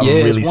 because I'm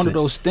really. It's one of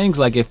those things.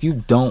 Like if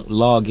you don't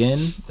log in,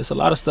 there's a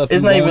lot of stuff.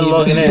 It's you not won't even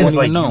logging in. you It's won't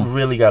like even you know.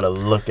 really gotta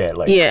look at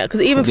like. Yeah,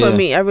 because even for Yeah.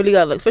 me, I really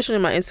gotta look, especially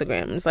in my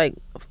Instagram. It's like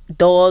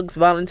dogs,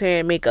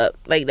 volunteering makeup.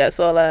 Like that's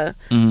all I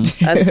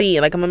see.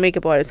 Like I'm a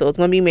makeup artist, so it's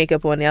gonna be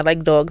makeup on there. I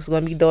like dogs. It's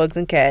gonna be dogs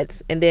and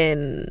cats, and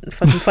then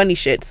fucking funny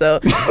shit. So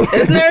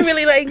it's never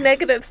really like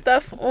negative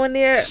stuff on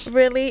there.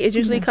 Really, it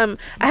usually come.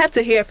 I have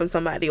to hear from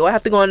somebody, or I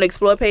have to go on the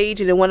explore page,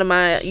 and then one of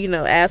my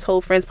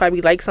asshole friends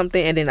probably like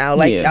something, and then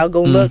I'll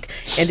go look,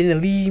 and then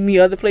it'll lead me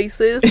other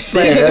places.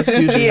 But Yeah, that's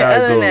usually how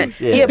other it than goes.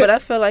 that, Yeah. but I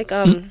feel like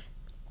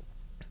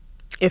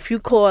if you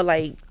call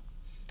like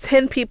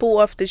 10 people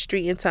off the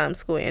street in Times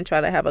Square and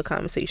try to have a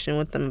conversation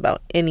with them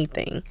about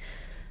anything,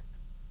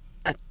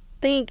 I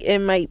think it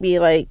might be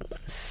like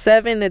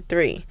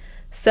 7-3.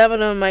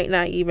 7 of them might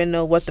not even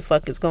know what the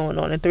fuck is going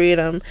on, and 3 of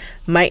them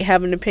might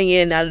have an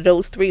opinion. Out of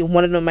those 3,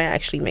 one of them might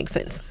actually make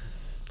sense.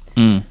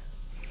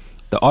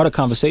 The art of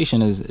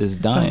conversation is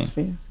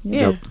dying.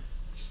 Yeah. Yep.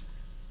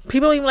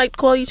 People don't even like to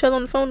call each other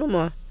on the phone no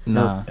more.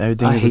 Nah,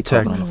 everything I is hate a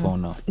talking on text. the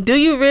phone though. Do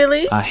you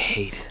really? I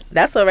hate it.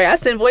 That's all right. I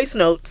send voice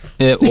notes.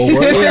 Yeah, or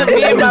word.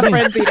 me and my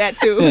friends do that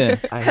too. Yeah.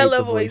 I hate Hella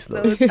the voice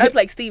note. notes. I'm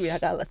like, Stevie, I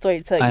got a story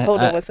to tell you.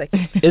 Hold on one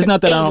second. It's not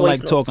that I And don't voice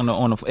like talking notes.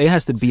 on the phone. It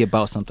has to be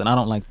about something. I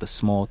don't like the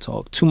small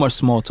talk. Too much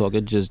small talk.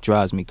 It just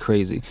drives me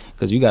crazy,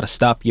 because you got to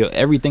stop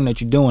everything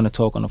that you're doing to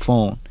talk on the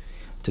phone,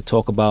 to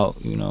talk about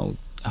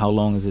how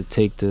long does it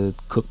take to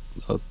cook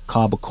a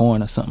cob of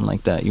corn or something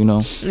like that.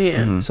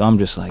 Yeah. So I'm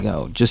just like,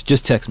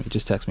 just text me.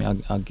 Just text me.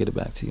 I'll get it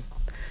back to you.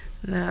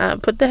 Nah,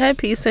 put the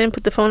headpiece in,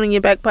 put the phone in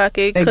your back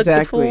pocket, cook the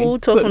Exactly.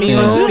 food, talk Put on the me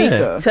on phone.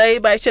 speaker. Tell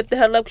everybody shut the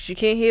hell up because you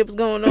can't hear what's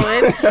going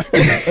on.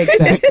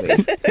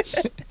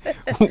 Exactly.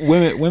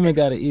 women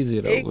got it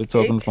easier though with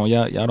talking on the phone.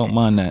 Y'all don't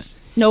mind that.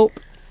 Nope.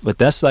 But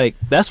that's why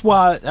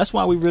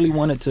we really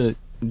wanted to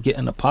get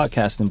into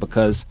podcasting,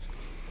 because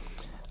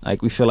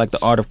Like we feel like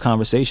the art of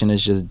conversation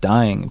is just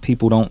dying.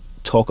 People don't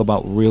talk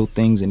about real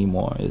things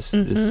anymore. It's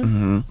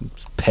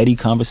petty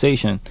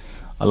conversation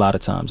a lot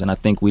of times, and I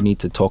think we need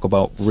to talk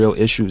about real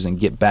issues and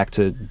get back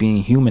to being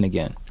human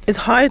again. It's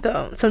hard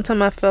though.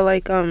 Sometimes I feel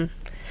like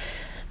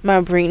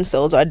my brain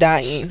cells are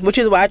dying, which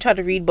is why I try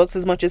to read books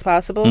as much as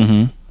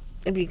possible,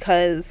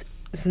 because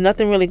there's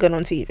nothing really good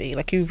on TV.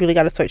 Like you really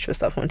got to search for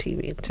stuff on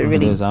TV to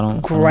really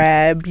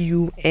grab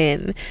you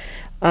in.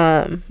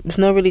 There's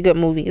no really good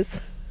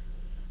movies.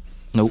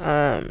 Nope.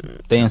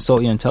 They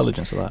insult your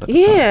intelligence a lot of the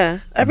time. Yeah,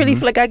 I really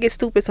feel like I get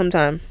stupid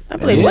sometimes. I'm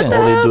like, what the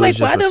hell? Like,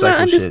 why don't I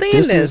understand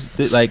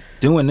this? Like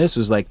doing this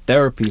was like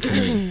therapy for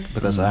me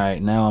because all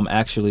right, now I'm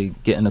actually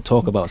getting to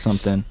talk about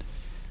something,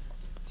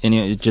 and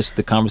it just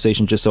the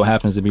conversation just so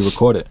happens to be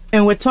recorded.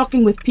 And we're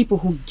talking with people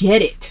who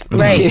get it,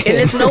 right? And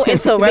there's no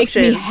interruption. It makes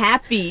me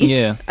happy.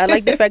 Yeah, I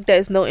like the fact that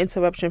it's no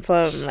interruption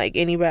from like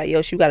anybody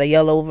else. You gotta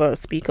yell over, or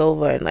speak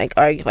over, and like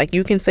argue. Like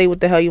you can say what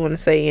the hell you want to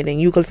say, and then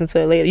you can listen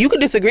to it later. You can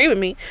disagree with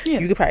me. Yeah.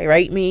 You could probably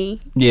write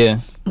me. Yeah.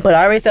 But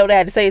I already said what I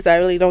had to say, so I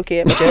really don't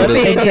care. But your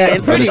opinion,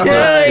 but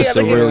it's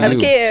the real you. I don't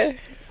care.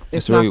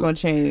 It's not gonna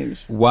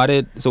change. Why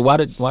did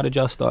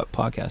y'all start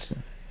podcasting?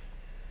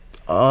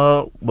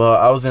 Well,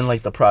 I was in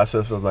like the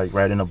process of like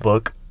writing a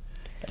book,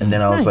 and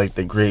then I was like,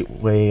 the great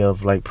way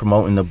of like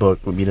promoting the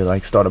book would be to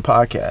like start a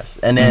podcast.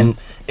 And then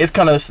it's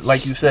kind of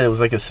like you said, it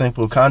was like a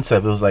simple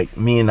concept. It was like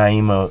me and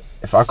Naima.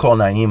 If I call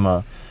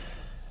Naima,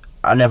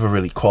 I never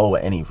really call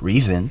with any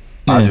reason.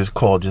 I just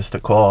call just to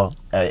call.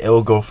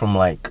 It'll go from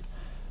like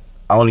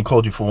I only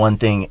called you for one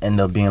thing, end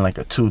up being like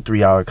a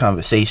 2-3 hour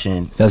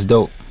conversation. That's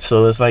dope.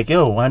 So it's like,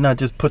 yo, why not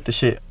just put the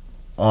shit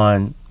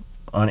on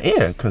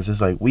air? Because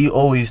it's like we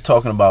always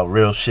talking about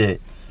real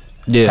shit.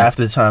 Yeah, half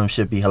the time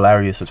shit be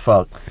hilarious as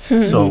fuck.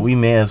 So we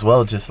may as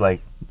well just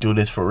like do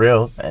this for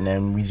real. And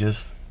then we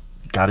just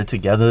got it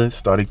together,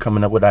 started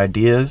coming up with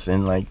ideas,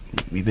 and like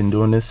we've been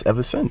doing this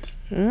ever since.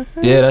 Yeah,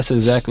 that's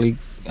exactly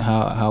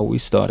how we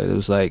started. It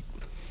was like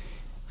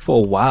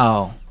for a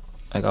while,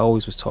 like I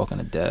always was talking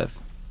to Dev.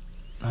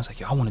 I was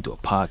like, yo, I want to do a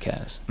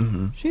podcast.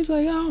 She's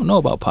like, I don't know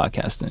about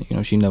podcasting. You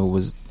know, she never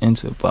was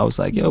into it. But I was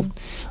like, yo,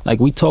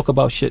 like we talk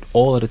about shit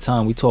all of the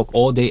time. We talk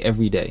all day,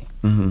 every day,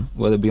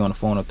 whether it be on the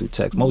phone or through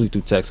text. Mostly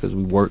through text because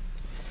we work.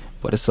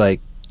 But it's like,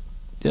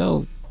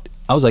 yo,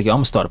 I was like, yo, I'm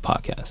going to start a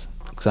podcast.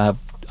 Because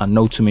I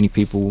know too many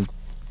people,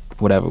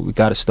 whatever. We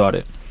got to start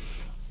it.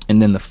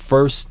 And then the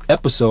first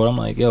episode, I'm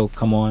like, yo,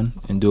 come on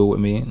and do it with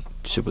me. And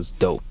shit was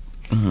dope.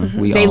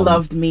 They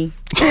loved me.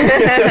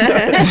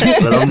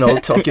 Let them know.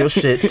 Talk your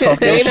shit.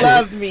 They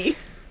loved me.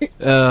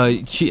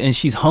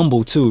 She's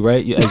humble too,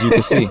 right? As you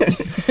can see. Like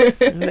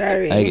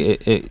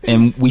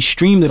and we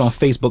streamed it on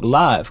Facebook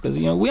Live because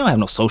you know we don't have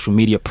no social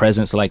media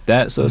presence like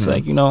that. So it's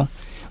like, you know,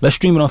 let's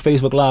stream it on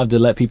Facebook Live to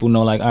let people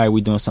know like, all right,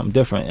 we're doing something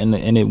different,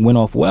 and it went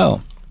off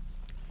well.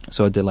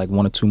 So I did like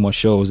 1 or 2 more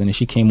shows, and then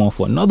she came on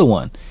for another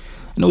one,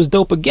 and it was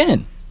dope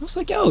again. I was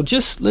like, yo,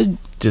 just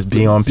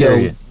be on,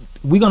 period.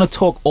 We're gonna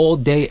talk all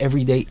day,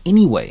 every day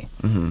anyway.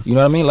 You know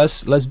what I mean?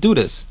 Let's do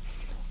this.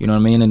 You know what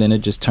I mean? And then it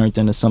just turned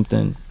into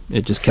something.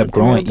 It just kept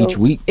growing each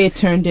week. It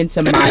turned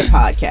into my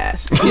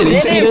podcast. Yeah, did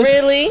you see this?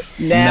 Really?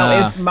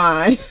 Now it's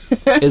mine.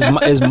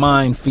 It's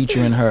mine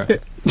featuring her.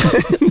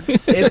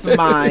 It's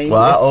mine. Well,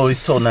 I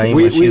always told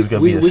Naima she was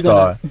gonna be a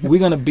star.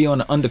 We're gonna be on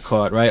the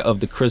undercard, right, of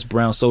the Chris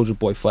Brown Soulja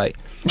Boy fight.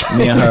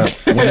 Me and her.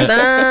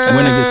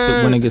 When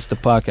it gets the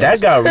podcast.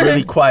 That got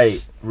really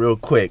quiet real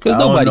quick. Because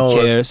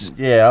nobody cares.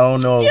 I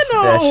don't know if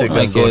that shit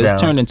gonna go down. It's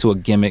turned into a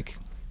gimmick.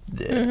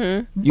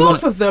 Yeah.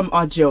 Both of them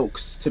are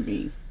jokes to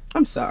me.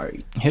 I'm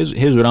sorry.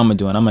 Here's what I'm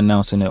doing. I'm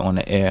announcing it on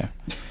the air.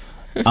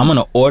 I'm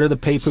gonna order the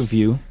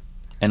pay-per-view,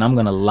 and I'm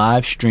gonna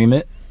live stream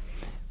it,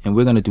 and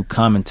we're gonna do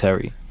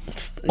commentary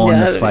on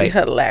the fight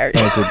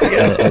hilarious. as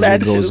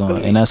it goes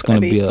on, and that's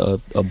gonna be a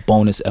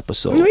bonus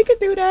episode. We could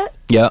do that.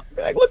 Yeah.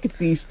 Like, look at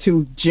these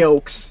two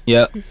jokes.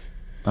 Yeah.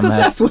 Because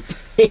that's what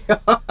they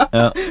are.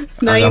 Yeah.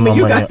 Naima,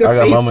 you got the face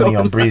I got my money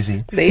on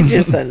Breezy. They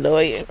just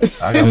annoying.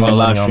 I got my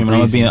live stream.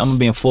 I'm gonna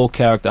be in full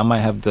character. I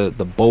might have the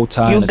bow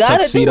tie and the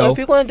tuxedo. Do it. If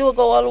you're gonna do it,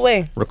 go all the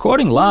way.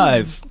 Recording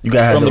live. You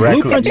gotta from have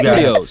the Blueprint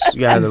Studios.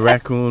 You gotta have the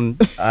raccoon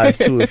eyes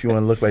too if you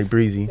want to look like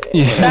Breezy.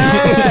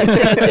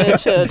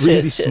 Chill.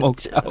 Breezy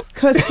smoked out.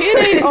 Because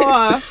here they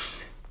are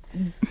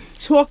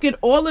talking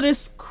all of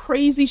this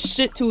crazy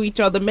shit to each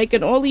other,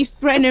 making all these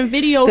threatening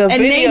videos,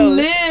 they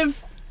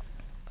live.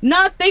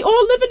 They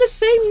all live in the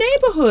same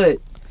neighborhood.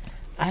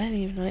 I didn't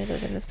even know they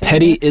live in the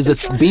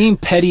same. Being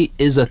petty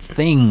is a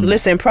thing.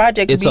 Listen,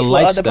 projects it's beef a with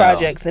lifestyle. other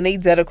projects, and they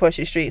dead across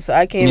your street, so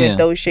I can't even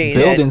throw shade.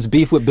 Buildings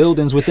beef with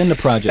buildings within the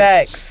project.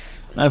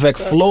 Facts. Matter of fact,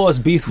 floors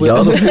beef with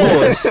other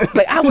floors.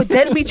 Like I would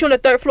dead meet you on the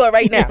 3rd floor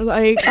right now.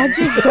 Like I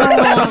just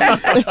don't.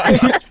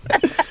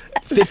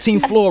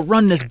 15th floor,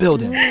 run this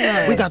building.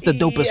 We got the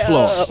dopest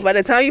floor. By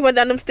the time you run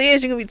down them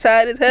stairs, you're gonna be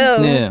tired as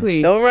hell. Yeah.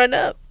 Don't run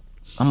up.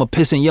 I'm gonna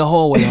piss in your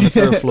hallway on the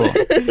 3rd floor.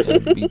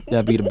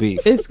 That'd be the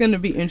beef. It's gonna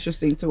be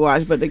interesting to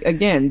watch, but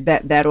again,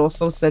 that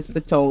also sets the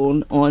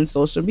tone on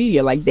social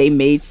media. Like they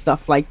made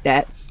stuff like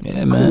that.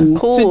 Yeah, man.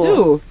 Cool to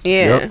do.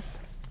 Yeah.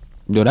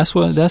 Yo,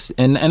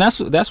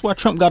 that's why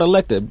Trump got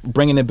elected,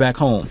 bringing it back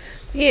home.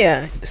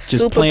 Yeah,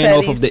 Just playing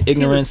off of the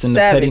ignorance and the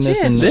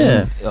pettiness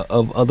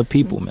of other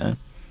people, man.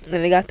 And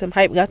they got them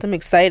hype, got them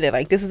excited.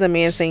 Like, this is a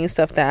man saying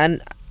stuff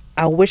that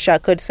I wish I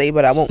could say,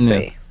 but I won't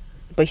say.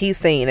 But he's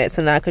saying it,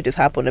 so now I could just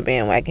hop on the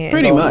bandwagon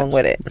and go along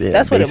with it. Yeah,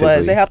 that's what basically. it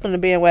was. They hopped on the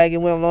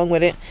bandwagon, went along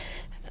with it.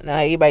 Now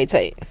everybody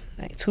tight.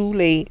 Like, too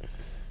late.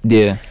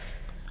 Yeah.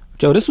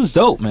 Joe, this was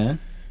dope, man.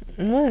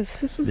 It was.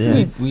 This was Yeah.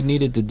 good. We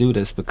needed to do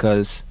this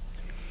because,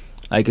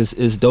 like,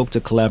 it's dope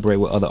to collaborate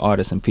with other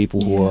artists and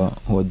people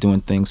who are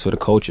doing things for the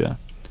culture.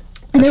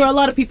 And there are a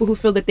lot of people who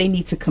feel that they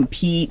need to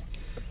compete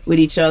with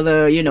each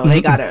other. You know,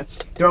 they gotta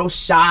throw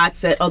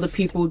shots at other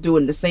people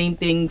doing the same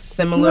thing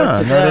similar Nah,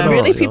 to not at them. all.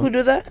 Really? yo. People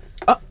do that?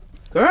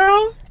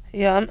 Girl,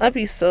 Yeah, I'd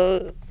be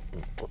so...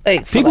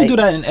 Like, People do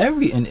that in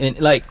every and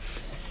like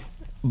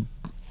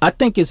I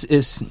think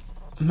it's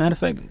matter of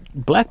fact,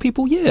 black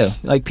people,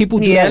 like people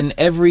do that in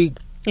every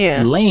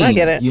lane. I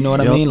get it. You know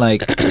what I Yup. mean?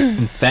 Like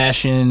in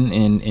fashion,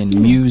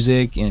 in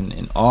music,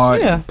 in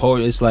art, Yeah.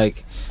 poetry. It's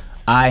like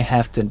I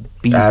have to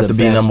be I have the to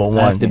be best. number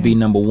I have one. to be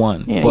number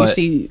one. Yeah, you but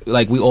see-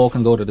 like we all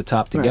can go to the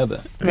top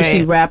together. you see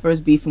Right.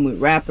 rappers beefing with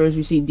rappers.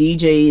 You see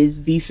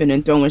DJs beefing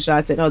and throwing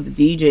shots at other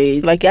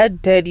DJs. Like, I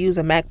dead use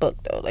a MacBook,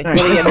 though. Like, Right.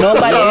 really,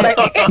 nobody's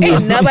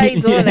like...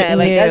 Nobody's doing that.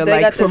 Like, yeah, I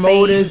like got the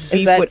promoters same beef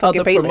exact with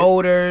fucking other playlist.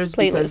 promoters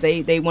because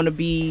Playlist. they want to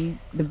be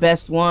the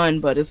best one.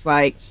 But it's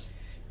like,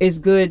 it's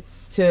good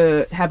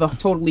to have a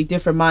totally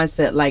different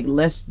mindset. Like,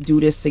 let's do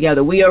this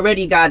together. We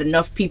already got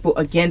enough people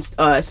against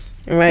us.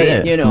 Right.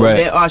 Yeah. You know, Right.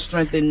 there are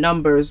strength in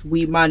numbers.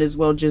 We might as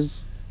well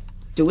just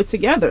do it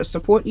together,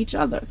 support each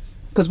other,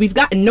 because we've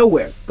gotten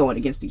nowhere going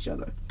against each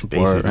other.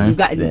 Basically. Right. We've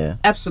gotten Yeah.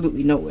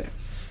 absolutely nowhere.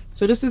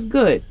 So this is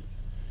good.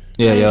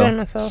 Yeah, I'm enjoying yo.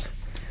 myself.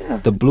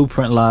 The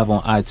Blueprint Live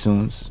on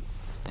iTunes.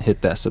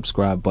 Hit that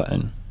subscribe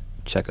button.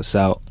 Check us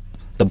out.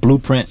 The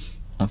Blueprint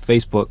on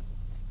Facebook.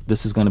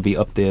 This is gonna be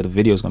up there. The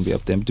video is gonna be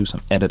up there. Do some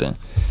editing.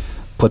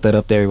 Put that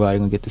up there. Everybody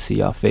gonna get to see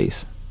y'all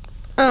face.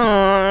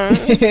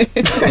 Aww.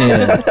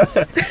 Yeah.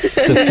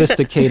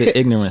 Sophisticated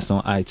Ignorance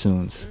on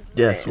iTunes.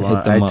 Yes, we're on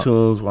Hit them up.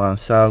 iTunes, we're on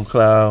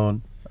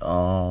SoundCloud.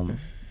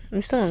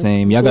 We still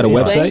Same. Y'all got a Yeah,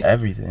 website?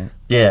 Everything.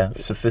 Yeah,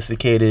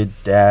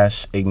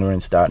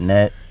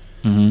 sophisticated-ignorance.net.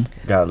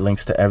 Mm-hmm. Got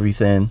links to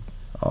everything.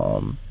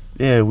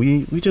 Yeah,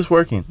 we just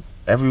working.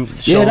 Every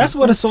show. Yeah, that's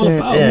what it's all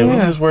about. Yeah, we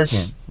just working.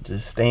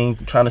 Just trying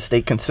to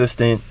stay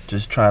consistent.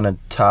 Just trying to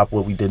top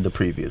what we did the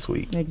previous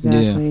week.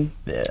 Exactly.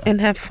 Yeah,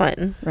 and have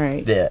fun.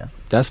 Right. yeah.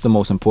 That's the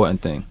most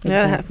important thing. You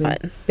gotta have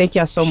Exactly. fun. Thank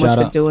y'all so Shout much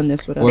out. for doing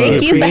this with us. Word.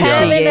 Thank you for Appreciate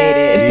having it.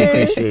 We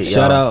us. appreciate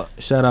y'all.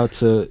 Shout out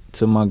to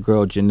my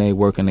girl Janae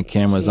working the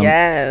cameras.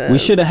 Yes. We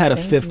should have had a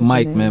fifth you,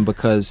 mic, Janae. man,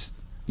 because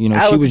you know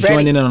I she was was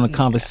joining ready. in on the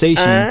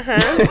conversation.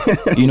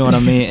 Uh-huh. You know what I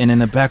mean? And in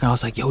the background, I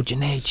was like, "Yo,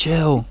 Janae,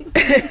 chill.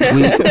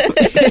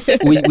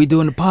 We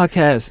doing the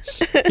podcast."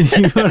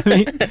 You know what I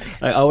mean?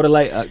 Like, I would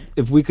have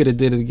if we could have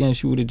did it again,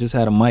 she would have just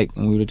had a mic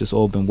and we would have just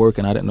all been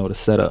working. I didn't know the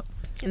setup.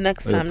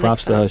 Next But time.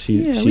 props to her.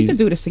 She we could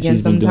do this again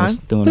she's been sometime.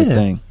 doing her Yeah.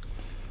 thing.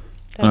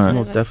 All right.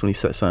 Most definitely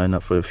set something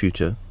up for the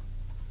future.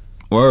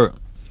 Word.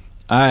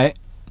 All right.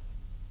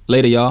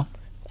 Later, y'all.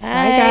 Bye.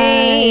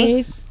 Bye,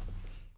 guys.